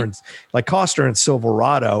Costner in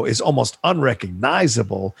Silverado is almost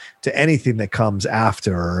unrecognizable to anything that comes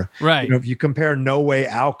after. Right. If you compare No Way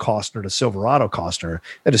Out Costner to Silverado Costner,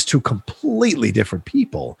 that is two completely different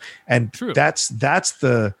people. And that's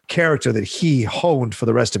the character that he honed for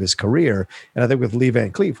the rest of his career. And I think with Lee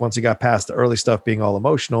Van Cleef, once he got past the early stuff being all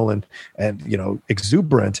emotional and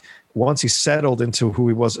exuberant, once he settled into who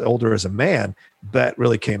he was older as a man, that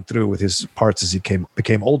really came through with his parts as he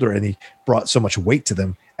became older, and he brought so much weight to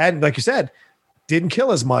them. And like you said, didn't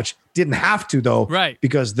kill as much, didn't have to though, right?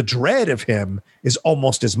 Because the dread of him is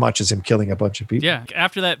almost as much as him killing a bunch of people. Yeah.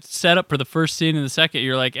 After that setup for the first scene and the second,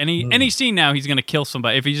 you're like, any scene now, he's going to kill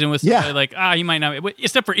somebody. If he's in with somebody, like, he might not,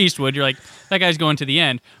 except for Eastwood, you're like, that guy's going to the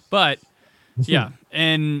end. But yeah.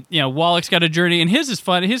 And, Wallach's got a journey, and his is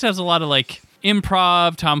fun. His has a lot of like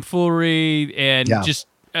improv, tomfoolery, and just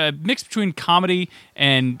mixed between comedy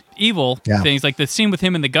and evil things. Like the scene with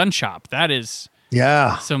him in the gun shop. That is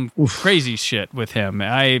some crazy shit with him.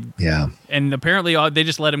 And apparently they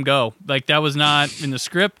just let him go. Like that was not in the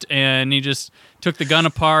script, and he just took the gun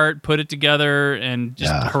apart, put it together, and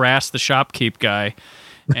just harassed the shopkeep guy.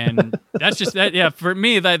 And that's just that. Yeah, for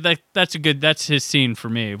me, that's his scene for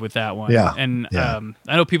me with that one. Yeah, and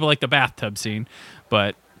I know people like the bathtub scene,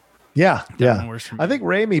 but I think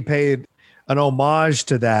Raimi paid an homage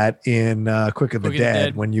to that in Quick of the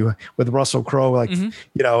Dead when with Russell Crowe, like,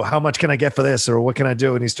 how much can I get for this, or what can I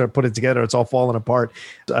do? And he started putting it together. It's all falling apart.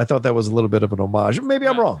 I thought that was a little bit of an homage. Maybe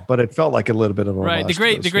I'm wrong, but it felt like a little bit of an homage.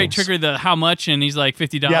 The great trigger, the how much, and he's like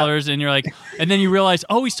 $50, and you're like, and then you realize,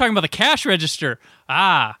 he's talking about the cash register.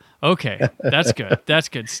 Okay, that's good. That's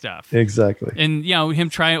good stuff. Exactly. And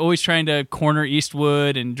him always trying to corner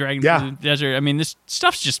Eastwood and drag him through the desert. I mean, this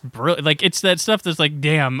stuff's just brilliant. Like it's that stuff that's like,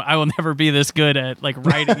 damn, I will never be this good at like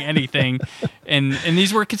writing anything. and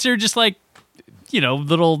these were considered just like,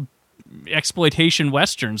 little exploitation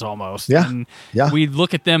westerns almost. Yeah. And we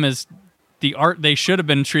look at them as the art they should have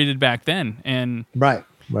been treated back then. And right.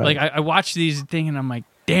 Like I watch these things and I'm like,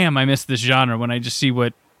 damn, I miss this genre when I just see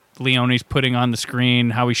what Leone's putting on the screen,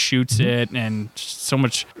 how he shoots it, and so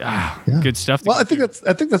much good stuff. Well, I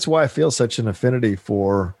think that's why I feel such an affinity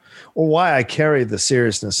for or why I carry the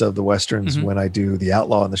seriousness of the Westerns when I do the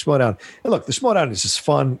Outlaw and the Schmodown. And look, the Schmodown is just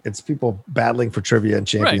fun. It's people battling for trivia and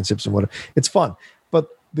championships and whatever. It's fun. But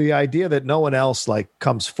the idea that no one else like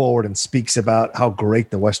comes forward and speaks about how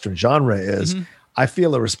great the Western genre is, I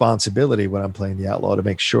feel a responsibility when I'm playing the Outlaw to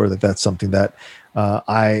make sure that that's something that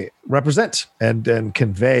I represent and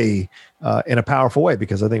convey in a powerful way,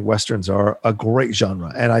 because I think Westerns are a great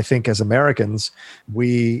genre. And I think as Americans,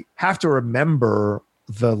 we have to remember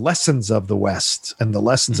the lessons of the West and the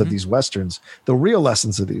lessons of these Westerns, the real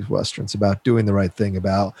lessons of these Westerns about doing the right thing,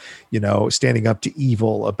 about, standing up to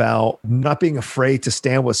evil, about not being afraid to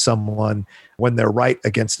stand with someone when they're right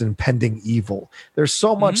against an impending evil. There's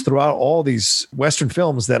so much throughout all these Western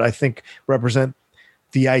films that I think represent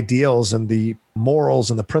the ideals and the morals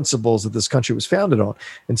and the principles that this country was founded on.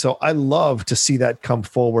 And so I love to see that come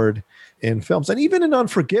forward in films, and even in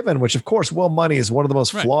Unforgiven, which of course, Will Money is one of the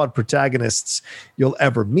most flawed protagonists you'll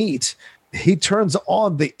ever meet. He turns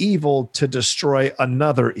on the evil to destroy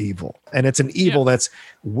another evil. And it's an evil that's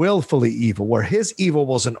willfully evil, where his evil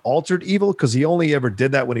was an altered evil because he only ever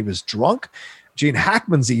did that when he was drunk. Gene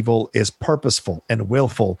Hackman's evil is purposeful and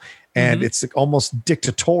willful, and it's almost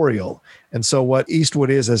dictatorial. And so what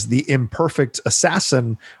Eastwood is as the imperfect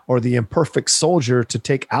assassin or the imperfect soldier to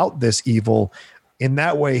take out this evil, in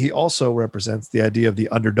that way, he also represents the idea of the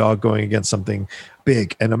underdog going against something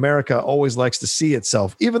big. And America always likes to see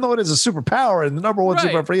itself, even though it is a superpower and the number one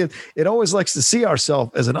superpower, it always likes to see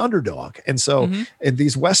ourselves as an underdog. And so in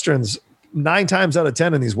these Westerns, 9 times out of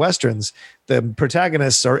 10 in these Westerns, the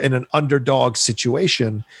protagonists are in an underdog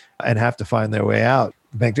situation and have to find their way out.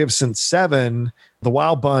 Magnificent Seven, The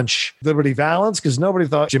Wild Bunch, Liberty Valance, because nobody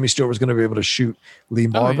thought Jimmy Stewart was going to be able to shoot Lee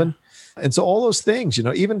Marvin. And so all those things,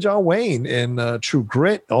 even John Wayne in True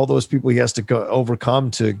Grit, all those people he has to go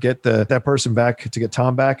overcome to get that person back, to get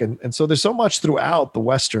Tom back. And so there's so much throughout the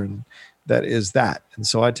Western that is that. And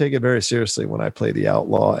so I take it very seriously when I play the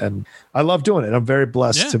Outlaw, and I love doing it. I'm very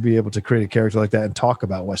blessed to be able to create a character like that and talk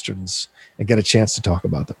about Westerns and get a chance to talk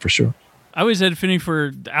about them for sure. I always had a feeling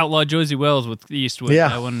for Outlaw Josie Wells with Eastwood. Yeah.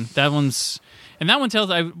 That one's... And that one tells,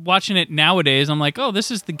 watching it nowadays, I'm like, oh, this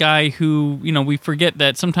is the guy who, we forget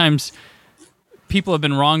that sometimes people have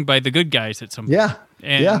been wronged by the good guys at some point. Yeah.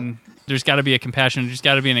 And there's got to be a compassion. There's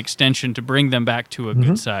got to be an extension to bring them back to a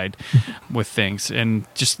good side with things. And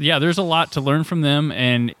just, there's a lot to learn from them.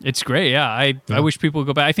 And it's great. Yeah. I wish people would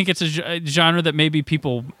go back. I think it's a genre that maybe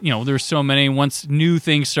people, there's so many, once new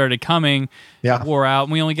things started coming, wore out,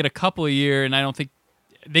 and we only get a couple a year. And I don't think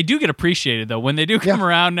they do get appreciated, though. When they do come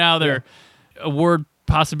around now, they're award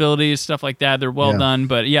possibilities, stuff like that. They're well done.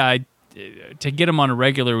 But to get them on a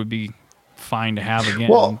regular would be fine to have again.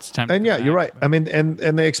 Well, it's time and you're right. I mean, and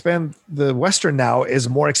they expand, the Western now is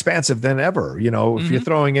more expansive than ever. If you're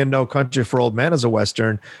throwing in No Country for Old Men as a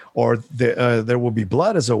Western, or There Will Be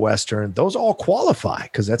Blood as a Western, those all qualify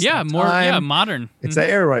because that's modern. It's that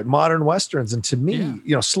era, right? Modern Westerns. And to me,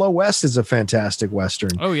 Slow West is a fantastic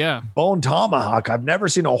Western. Oh yeah. Bone Tomahawk. I've never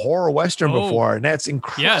seen a horror Western before, and that's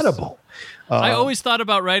incredible. Yes. I always thought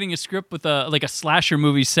about writing a script with a slasher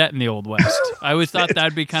movie set in the Old West. I always thought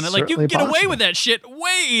that'd be kind of like, you can get away with that shit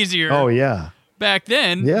way easier. Oh yeah. Back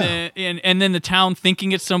then, and then the town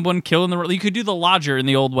thinking it's someone killing you could do the lodger in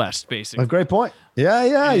the Old West, basically. A great point.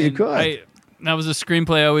 Yeah, you could. That was a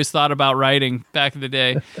screenplay I always thought about writing back in the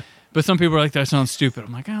day. But some people are like, that sounds stupid.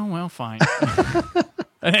 I'm like, oh, well, fine.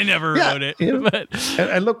 And I never wrote it. But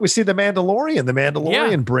and look, we see The Mandalorian. The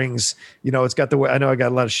Mandalorian brings, it's got the way. I know I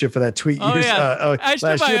got a lot of shit for that tweet. I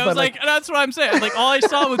stood by you. I was like, that's what I'm saying. Like, all I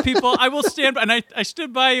saw with people, I will stand by, and I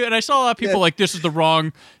stood by you, and I saw a lot of people like, this is the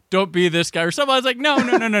wrong, don't be this guy, or something. I was like, no.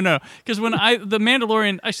 Because when The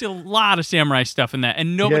Mandalorian, I see a lot of samurai stuff in that,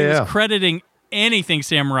 and nobody was crediting anything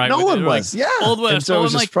samurai. No one was. Old West. And so I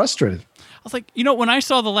was just frustrated. I was like, when I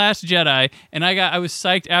saw The Last Jedi and I was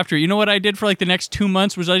psyched after, what I did for like the next 2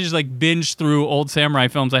 months was I just like binged through old samurai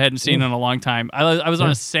films I hadn't seen in a long time. I was on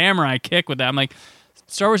a samurai kick with that. I'm like,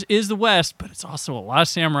 Star Wars is the West, but it's also a lot of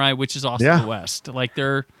samurai, which is also the West. Like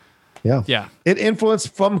they're... Yeah. It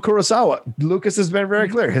influenced from Kurosawa. Lucas has been very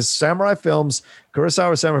clear. His samurai films,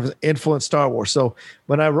 Kurosawa samurai films, influenced Star Wars. So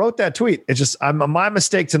when I wrote that tweet, it's just my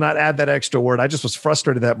mistake to not add that extra word. I just was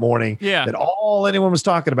frustrated that morning that all anyone was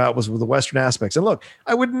talking about was the Western aspects. And look,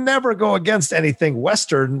 I would never go against anything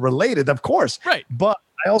Western related, of course. Right. But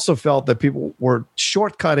I also felt that people were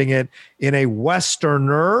shortcutting it in a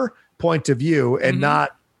Westerner point of view and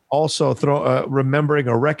not also remembering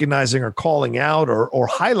or recognizing or calling out or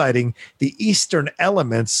highlighting the Eastern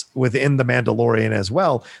elements within the Mandalorian as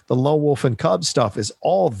well. The Lone Wolf and Cub stuff is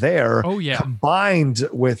all there, combined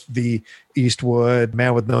with the Eastwood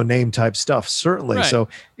Man with No Name type stuff, certainly. Right. So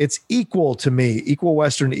it's equal to me, equal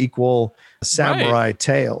Western, equal samurai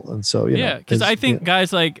tale. And so, because I think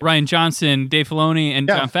guys like Rian Johnson, Dave Filoni, and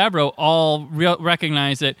Jon Favreau all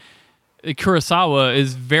recognize that Kurosawa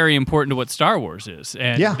is very important to what Star Wars is.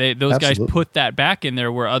 And those guys put that back in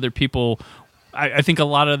there where other people, I think a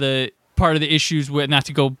lot of the part of the issues with, not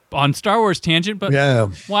to go on Star Wars tangent, but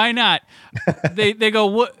why not? they go,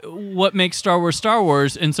 what makes Star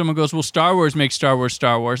Wars? And someone goes, well, Star Wars makes Star Wars.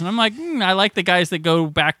 And I'm like, I like the guys that go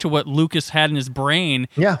back to what Lucas had in his brain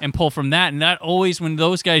and pull from that. And that always, when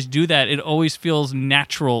those guys do that, it always feels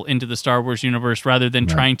natural into the Star Wars universe rather than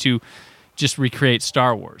trying to just recreate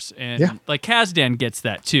Star Wars. And like Kazdan gets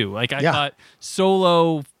that too. Like I thought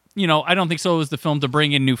Solo, I don't think Solo was the film to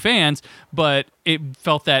bring in new fans, but it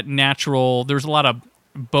felt that natural. There's a lot of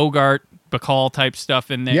Bogart, Bacall type stuff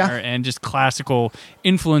in there and just classical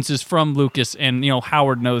influences from Lucas, and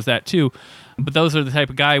Howard knows that too. But those are the type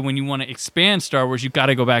of guy, when you want to expand Star Wars, you've got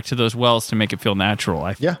to go back to those wells to make it feel natural,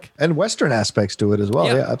 I think. Yeah, and Western aspects to it as well.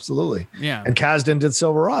 Yeah, absolutely. Yeah. And Kasdan did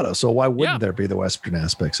Silverado, so why wouldn't there be the Western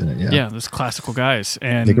aspects in it? Yeah, those classical guys.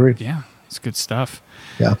 And agreed. Yeah, it's good stuff.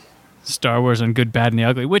 Yeah. Star Wars and Good, Bad, and the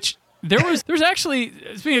Ugly, which there's actually,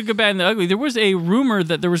 speaking of Good, Bad, and the Ugly, there was a rumor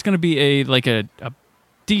that there was going to be a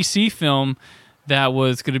DC film that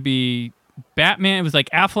was going to be Batman. It was like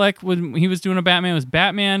Affleck when he was doing a Batman. It was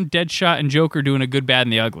Batman, Deadshot, and Joker doing a Good, Bad,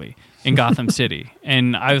 and the Ugly in Gotham City.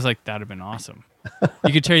 And I was like, that'd have been awesome.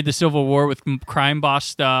 You could trade the Civil War with crime boss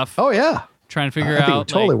stuff. Oh yeah, trying to figure I think out. It would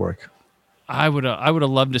totally work. I would have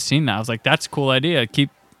loved to seen that. I was like, that's a cool idea. Keep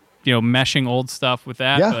meshing old stuff with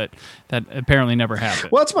that, but that apparently never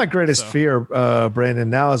happened. Well, that's my greatest fear, Brandon.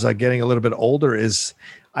 Now, as I'm getting a little bit older, is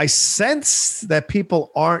I sense that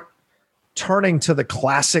people aren't turning to the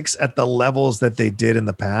classics at the levels that they did in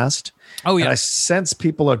the past. Oh yeah, and I sense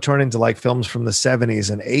people are turning to like films from the 70s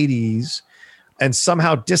and 80s and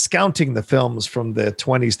somehow discounting the films from the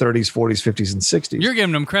 20s, 30s, 40s, 50s, and 60s. You're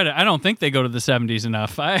giving them credit. I don't think they go to the 70s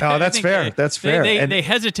enough. That's fair. That's fair. They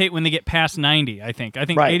hesitate when they get past 90, I think.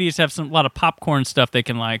 80s have a lot of popcorn stuff they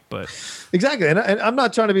can like, but... Exactly. And I'm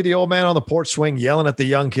not trying to be the old man on the porch swing yelling at the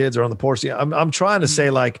young kids or on the porch. I'm trying to say,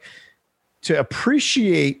 like, to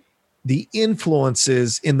appreciate the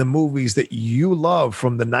influences in the movies that you love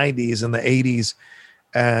from the 90s and the 80s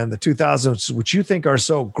and the 2000s, which you think are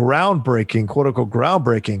so groundbreaking, quote unquote,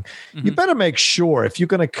 groundbreaking, you better make sure, if you're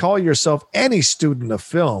going to call yourself any student of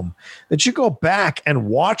film, that you go back and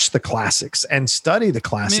watch the classics and study the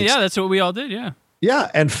classics. Yeah, that's what we all did. Yeah.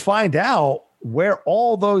 Yeah. And find out where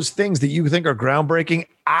all those things that you think are groundbreaking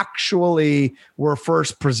actually were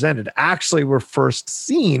first presented, actually were first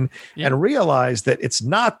seen, and realize that it's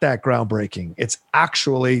not that groundbreaking. It's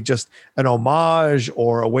actually just an homage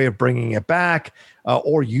or a way of bringing it back.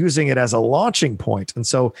 Or using it as a launching point. And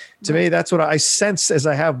so to me, that's what I sense as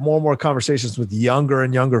I have more and more conversations with younger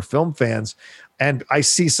and younger film fans. And I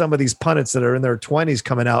see some of these pundits that are in their 20s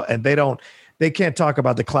coming out and they can't talk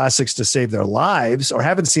about the classics to save their lives or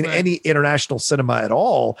haven't seen any international cinema at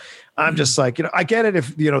all. I'm just like, I get it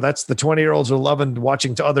if, that's the 20-year-olds are loving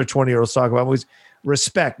watching to other 20-year-olds talk about movies.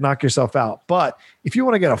 Respect, knock yourself out. But if you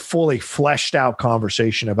want to get a fully fleshed out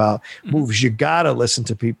conversation about movies, you got to listen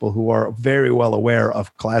to people who are very well aware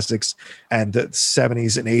of classics and the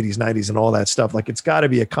 70s and 80s, 90s and all that stuff. Like, it's got to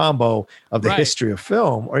be a combo of the history of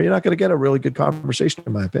film, or you're not going to get a really good conversation,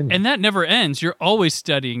 in my opinion. And that never ends. You're always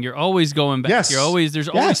studying. You're always going back. There's always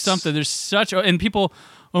something. There's and people,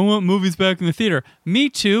 I want movies back in the theater. Me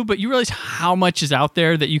too, but you realize how much is out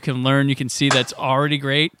there that you can learn, you can see that's already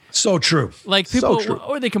great. So true. Like people, what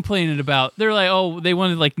are they complaining about? They're like, oh, they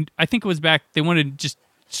wanted I think it was back, they wanted just,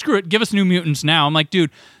 screw it, give us New Mutants now. I'm like, dude,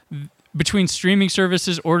 between streaming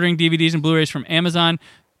services, ordering DVDs and Blu-rays from Amazon,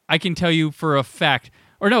 I can tell you for a fact,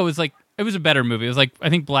 or no, it was a better movie. It was like, I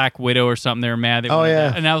think Black Widow or something. They were mad.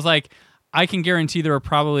 And I was like, I can guarantee there are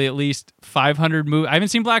probably at least 500 movies. I haven't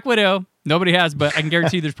seen Black Widow. Nobody has, but I can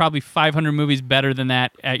guarantee there's probably 500 movies better than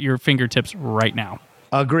that at your fingertips right now.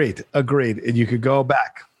 Agreed. And you could go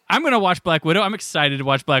back. I'm going to watch Black Widow. I'm excited to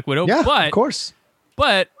watch Black Widow. Yeah, of course.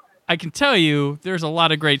 But I can tell you there's a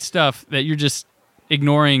lot of great stuff that you're just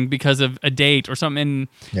ignoring because of a date or something.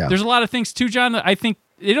 And there's a lot of things too, John, that I think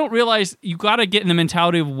they don't realize you got to get in the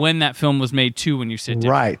mentality of when that film was made too when you sit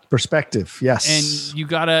down. Right. Perspective. Yes. And you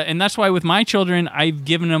got to, and that's why with my children, I've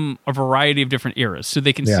given them a variety of different eras so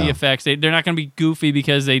they can see effects. They're not going to be goofy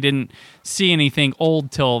because they didn't see anything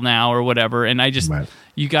old till now or whatever. And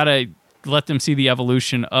you got to let them see the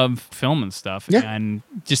evolution of film and stuff and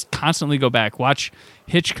just constantly go back, watch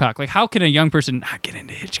Hitchcock. Like, how can a young person not get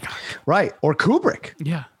into Hitchcock? Right. Or Kubrick.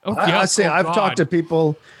 Yeah. I've talked to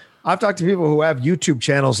people who have YouTube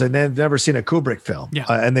channels and they've never seen a Kubrick film. Yeah.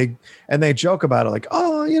 And they joke about it like,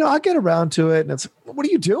 oh, I'll get around to it. And it's, what are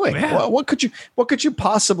you doing? Yeah. What could you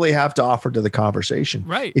possibly have to offer to the conversation?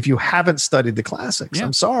 Right. If you haven't studied the classics? Yeah.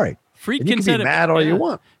 I'm sorry. Friedkin said be mad all you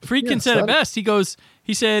want. Friedkin said it best.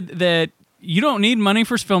 He said that you don't need money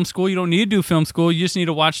for film school. You don't need to do film school. You just need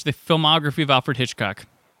to watch the filmography of Alfred Hitchcock.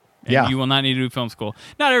 And you will not need to do film school.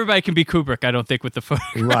 Not everybody can be Kubrick, I don't think, with the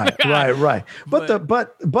photograph. Right.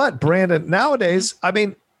 But Brandon, nowadays, I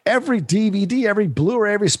mean, every DVD, every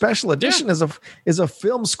Blu-ray, every special edition is a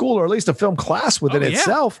film school or at least a film class within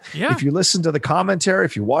itself. Yeah. If you listen to the commentary,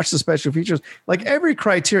 if you watch the special features, like every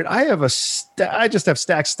Criterion, I just have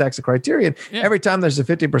stacks of Criterion. Yeah. Every time there's a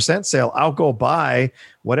 50% sale, I'll go buy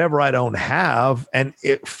whatever I don't have, and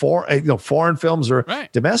foreign films or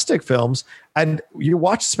domestic films, and you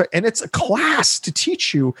watch, and it's a class to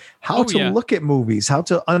teach you how to look at movies, how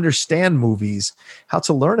to understand movies, how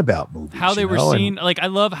to learn about movies, how they were seen. Like, I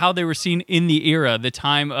love how they were seen in the era, the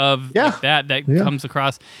time of that comes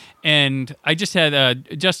across. And I just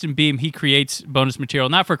had Justin Beam. He creates bonus material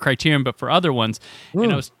not for Criterion but for other ones.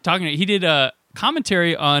 And I was talking. He did a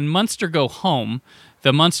commentary on Munster Go Home,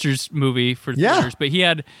 the Munsters movie for theaters. But he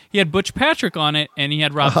had Butch Patrick on it, and he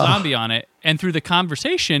had Rob Zombie on it. And through the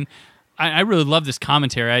conversation, I really love this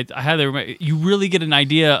commentary. You really get an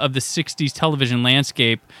idea of the 60s television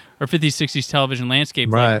landscape or 50s, 60s television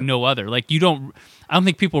landscape like no other. Like, I don't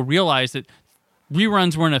think people realize that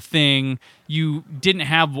reruns weren't a thing. You didn't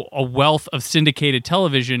have a wealth of syndicated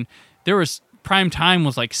television. There was prime time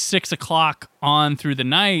was like 6 o'clock on through the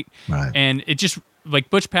night. Right. And it just,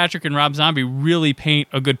 like, Butch Patrick and Rob Zombie really paint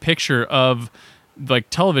a good picture of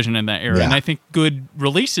like television in that era. Yeah. And I think good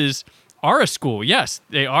releases are a school. Yes,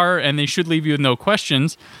 they are. And they should leave you with no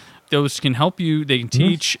questions. Those can help you. They can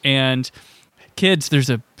teach. And kids,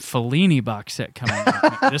 there's a Fellini box set coming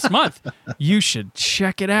out this month. You should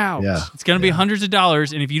check it out. Yeah. It's going to be hundreds of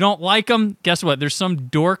dollars. And if you don't like them, guess what? There's some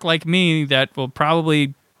dork like me that will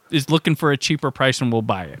probably is looking for a cheaper price and will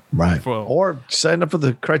buy it. Right. Or sign up for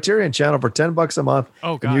the Criterion channel for $10 a month.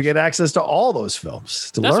 Oh, gosh. And you get access to all those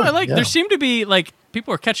films to learn. That's what I like. Yeah. There seem to be, like,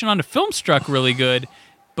 people are catching on to Filmstruck really good,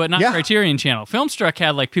 but not Criterion channel. Filmstruck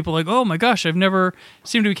had, like, people like, oh my gosh, I've never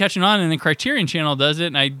seemed to be catching on, and then Criterion channel does it,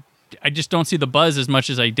 and I just don't see the buzz as much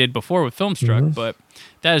as I did before with Filmstruck, but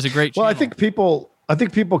that is a great channel. Well, I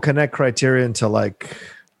think people connect Criterion to, like,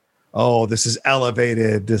 oh, this is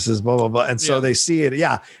elevated, this is blah, blah, blah. And so they see it,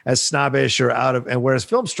 as snobbish or out of, and whereas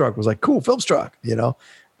Filmstruck was like, cool, Filmstruck, you know?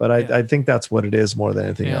 But I think that's what it is more than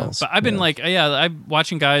anything else. But I've been I'm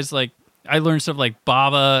watching guys like, I learned stuff like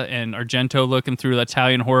Bava and Argento looking through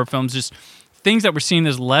Italian horror films, just things that were seen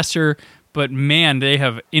as lesser, but man, they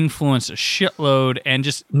have influenced a shitload. And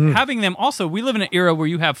just having them also, we live in an era where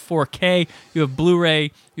you have 4K, you have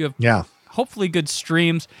Blu-ray, you have hopefully good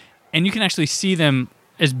streams, and you can actually see them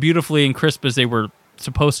as beautifully and crisp as they were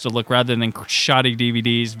supposed to look, rather than shoddy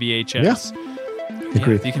DVDs, VHS. Yeah.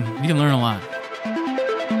 Agreed. You can learn a lot.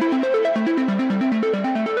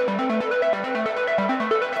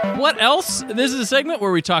 What else? This is a segment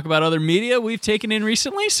where we talk about other media we've taken in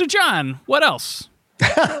recently. So, John, what else?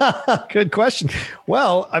 Good question.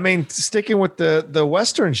 Well, I mean, sticking with the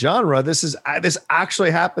Western genre, this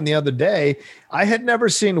actually happened the other day. I had never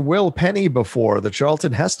seen Will Penny before, the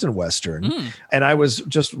Charlton Heston Western. And I was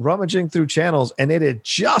just rummaging through channels, and it had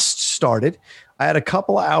just started. I had a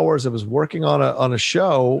couple of hours. I was working on a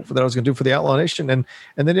show that I was going to do for the Outlaw Nation, and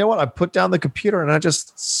then you know what? I put down the computer and I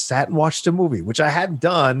just sat and watched a movie, which I hadn't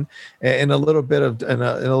done in a little bit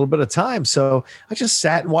of time. So I just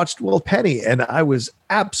sat and watched Will Penny, and I was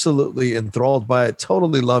absolutely enthralled by it.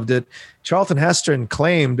 Totally loved it. Charlton Heston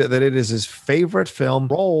claimed that it is his favorite film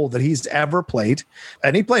role that he's ever played.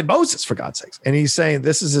 And he played Moses, for God's sakes. And he's saying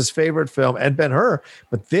this is his favorite film, and Ben-Hur.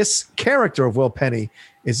 But this character of Will Penny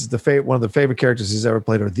is one of the favorite characters he's ever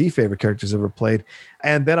played, or the favorite characters ever played.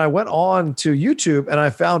 And then I went on to YouTube and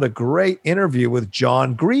I found a great interview with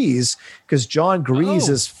John Grease, because John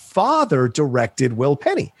Grease's father directed Will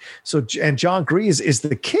Penny. So, and John Grease is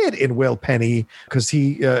the kid in Will Penny, because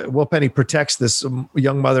Will Penny protects this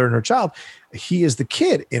young mother and her child. He is the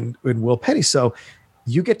kid in Will Penny. So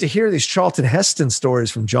you get to hear these Charlton Heston stories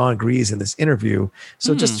from John Grease in this interview.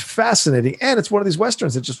 So just fascinating. And it's one of these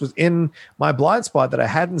Westerns that just was in my blind spot that I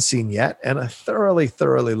hadn't seen yet. And I thoroughly,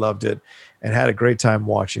 thoroughly loved it and had a great time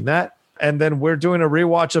watching that. And then we're doing a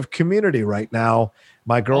rewatch of Community right now.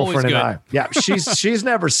 My girlfriend and I. Yeah, she's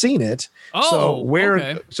never seen it. So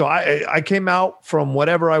I came out from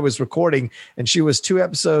whatever I was recording, and she was 2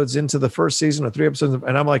 episodes into the first season or 3 episodes,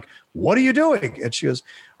 and I'm like, "What are you doing?" And she goes,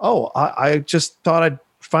 "Oh, I just thought I'd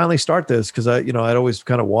finally start this because I'd always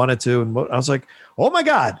kind of wanted to." And I was like, "Oh my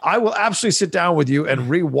God, I will absolutely sit down with you and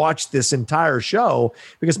rewatch this entire show,"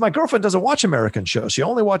 because my girlfriend doesn't watch American shows. She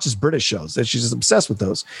only watches British shows, and she's obsessed with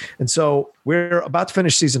those. And so we're about to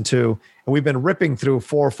finish season 2, and we've been ripping through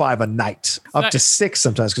 4 or 5 a night, up to 6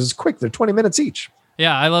 sometimes, because it's quick. They're 20 minutes each.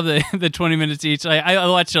 Yeah, I love the 20 minutes each. I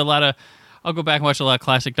watch a lot of, I'll go back and watch a lot of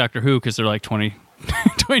classic Doctor Who because they're like 22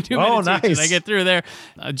 minutes nice. each. And I get through there.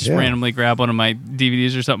 I just randomly grab one of my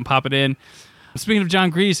DVDs or something, pop it in. Speaking of John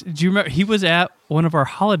Grease, do you remember he was at one of our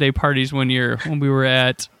holiday parties one year when we were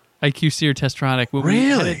at IQC or Testronic?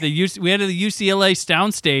 Really? We had the UCLA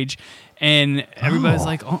soundstage, and everybody was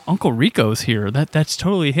like, Uncle Rico's here. That's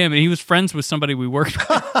totally him. And he was friends with somebody we worked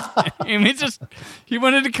with. And he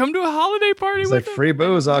wanted to come to a holiday party with us. Free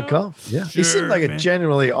booze, I'll come. Yeah. He seemed like a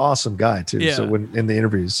genuinely awesome guy too. Yeah. So in the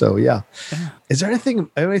interviews. So yeah. Is there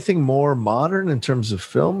anything more modern in terms of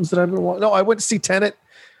films that I've been watching? No, I went to see Tenet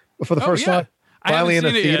for the first time. Finally in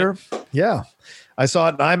a theater. Yeah. I saw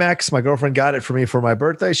it in IMAX. My girlfriend got it for me for my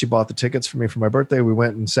birthday. She bought the tickets for me for my birthday. We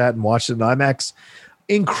went and sat and watched it in IMAX.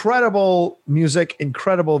 Incredible music,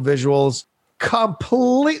 incredible visuals,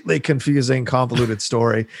 completely confusing, convoluted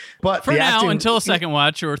story. But for now, until a second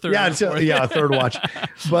watch or third. A third watch.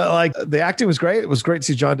 But like the acting was great. It was great to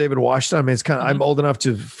see John David Washington. I mean, it's kind of I'm old enough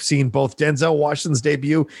to have seen both Denzel Washington's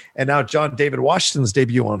debut and now John David Washington's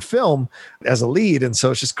debut on film as a lead, and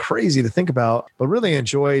so it's just crazy to think about. But really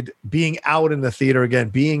enjoyed being out in the theater again,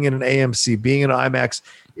 being in an AMC, being in an IMAX.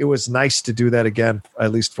 It was nice to do that again,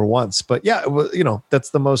 at least for once. But yeah, it was,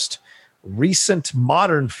 that's the most recent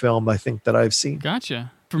modern film I think that I've seen.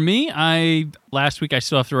 Gotcha. For me, last week I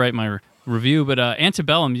still have to write my review, but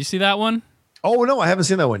Antebellum, you see that one? Oh no, I haven't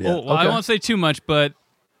seen that one yet. Well, I won't say too much, but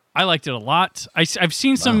I liked it a lot. I've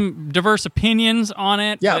seen some diverse opinions on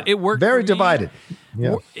it. Yeah, but it worked. Very divided.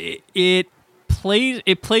 Yeah, it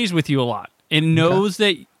plays with you a lot. It knows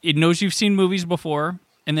you've seen movies before,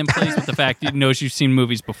 and then plays with the fact that it knows you've seen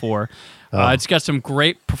movies before. It's got some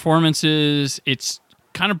great performances. It's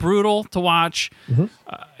kind of brutal to watch,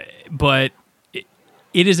 but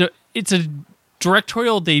it's a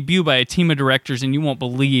directorial debut by a team of directors, and you won't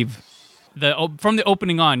believe from the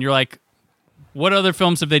opening on. You're like, what other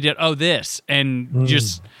films have they did? Oh, this, and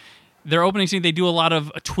just their opening scene. They do a lot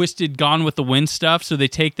of twisted Gone with the Wind stuff, so they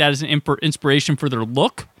take that as an inspiration for their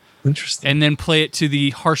look. Interesting, and then play it to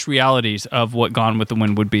the harsh realities of what Gone with the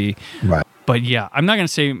Wind would be. Right, but yeah, I'm not going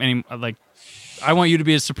to say any like. I want you to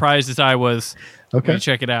be as surprised as I was. Okay,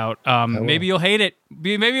 check it out. Maybe you'll hate it.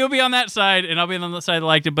 Maybe you'll be on that side, and I'll be on the side that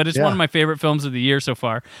liked it. But it's one of my favorite films of the year so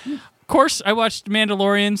far. Of course, I watched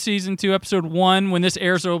Mandalorian season 2, episode 1. When this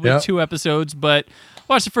airs, there will be 2 episodes. But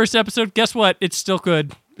watch the first episode. Guess what? It's still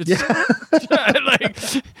good. It's like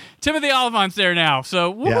Timothy Olyphant's there now,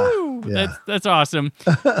 so woohoo! Yeah. That's awesome.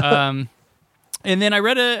 And then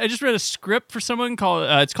I just read a script for someone called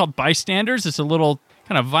it's called Bystanders. It's a little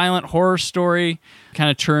kind of violent horror story. Kind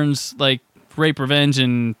of turns like rape, revenge,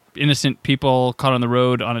 and innocent people caught on the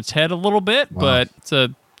road on its head a little bit. Wow. But it's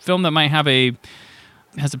a film that might has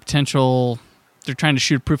a potential. They're trying to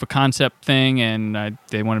shoot a proof of concept thing, and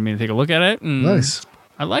they wanted me to take a look at it. And nice.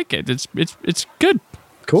 I like it. It's good.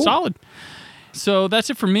 Cool. Solid. So that's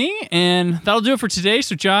it for me, and that'll do it for today.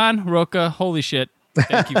 So John, Rocha, holy shit.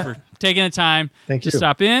 Thank you for taking the time to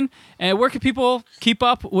stop in. And where can people keep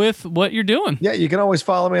up with what you're doing? Yeah, you can always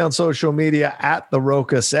follow me on social media at The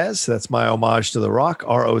Rocha Says. That's my homage to The Rock,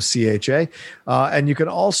 ROCHA. And you can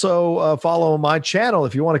also follow my channel.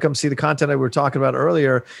 If you want to come see the content I were talking about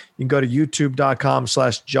earlier, you can go to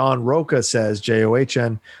youtube.com/John Rocha Says,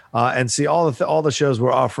 JOHN, and see all the shows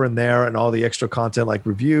we're offering there and all the extra content like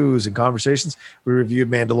reviews and conversations. We reviewed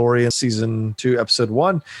Mandalorian season 2, episode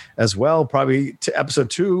 1 as well. Probably episode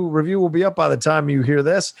 2 review will be up by the time you hear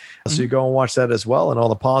this. So you go and watch that as well. And all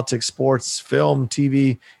the politics, sports, film,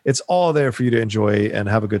 TV, it's all there for you to enjoy and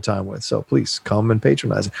have a good time with. So please come and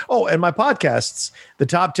patronize it. Oh, and my podcasts, The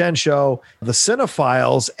Top 10 Show, The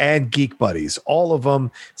Cinephiles, and Geek Buddies. All of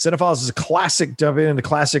them. Cinephiles is a classic, diving into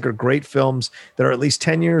classic or great films that are at least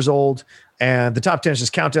 10 years old. And The Top 10 is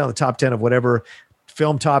just countdown the top 10 of whatever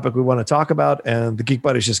film topic we want to talk about, and the Geek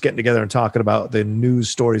Buddies just getting together and talking about the news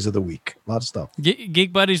stories of the week. A lot of stuff.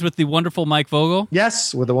 Geek Buddies with the wonderful Mike Vogel.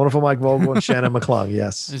 Yes, with the wonderful Mike Vogel and Shannon McClung.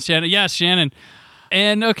 Yes. And Shannon.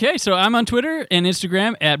 And okay, so I'm on Twitter and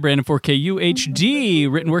Instagram at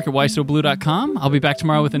Brandon4KUHD, written work at whysoblue.com. I'll be back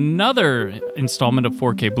tomorrow with another installment of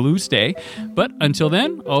 4K Blues Day. But until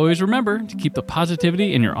then, always remember to keep the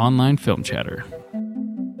positivity in your online film chatter.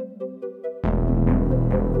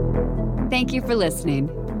 Thank you for listening.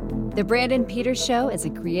 The Brandon Peters Show is a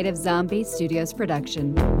Creative Zombie Studios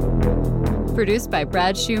production. Produced by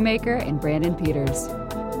Brad Shoemaker and Brandon Peters.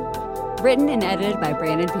 Written and edited by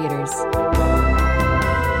Brandon Peters.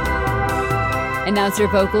 Announcer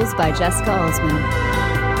vocals by Jessica Alsman.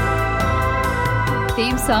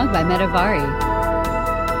 Theme song by Metavari.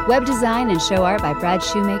 Web design and show art by Brad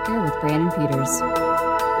Shoemaker with Brandon Peters.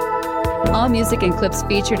 All music and clips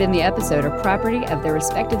featured in the episode are property of their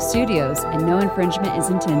respective studios, and no infringement is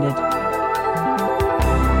intended.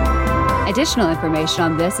 Additional information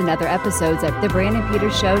on this and other episodes at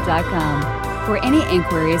thebrandonpetershow.com. For any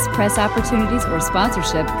inquiries, press opportunities, or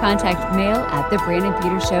sponsorship, contact mail at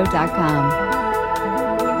thebrandonpetershow.com.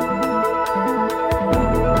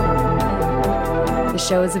 The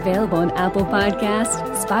show is available on Apple Podcasts,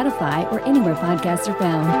 Spotify, or anywhere podcasts are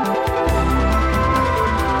found.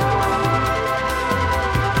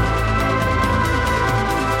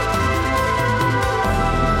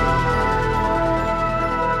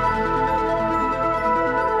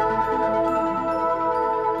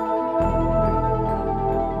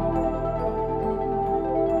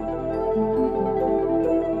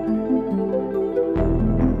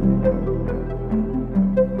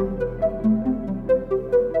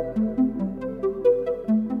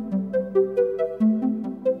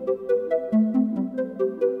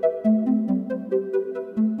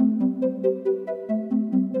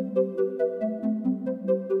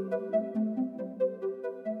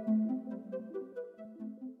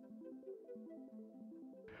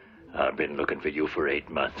 I've been looking for you for 8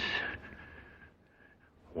 months.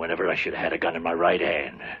 Whenever I should have had a gun in my right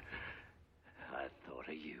hand, I thought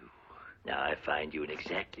of you. Now I find you in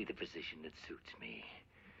exactly the position that suits me.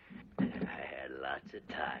 I had lots of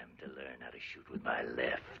time to learn how to shoot with my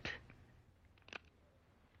left.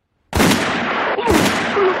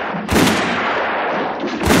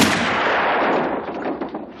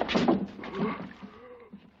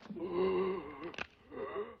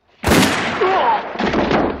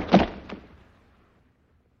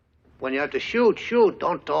 When you have to shoot, shoot,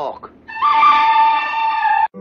 don't talk.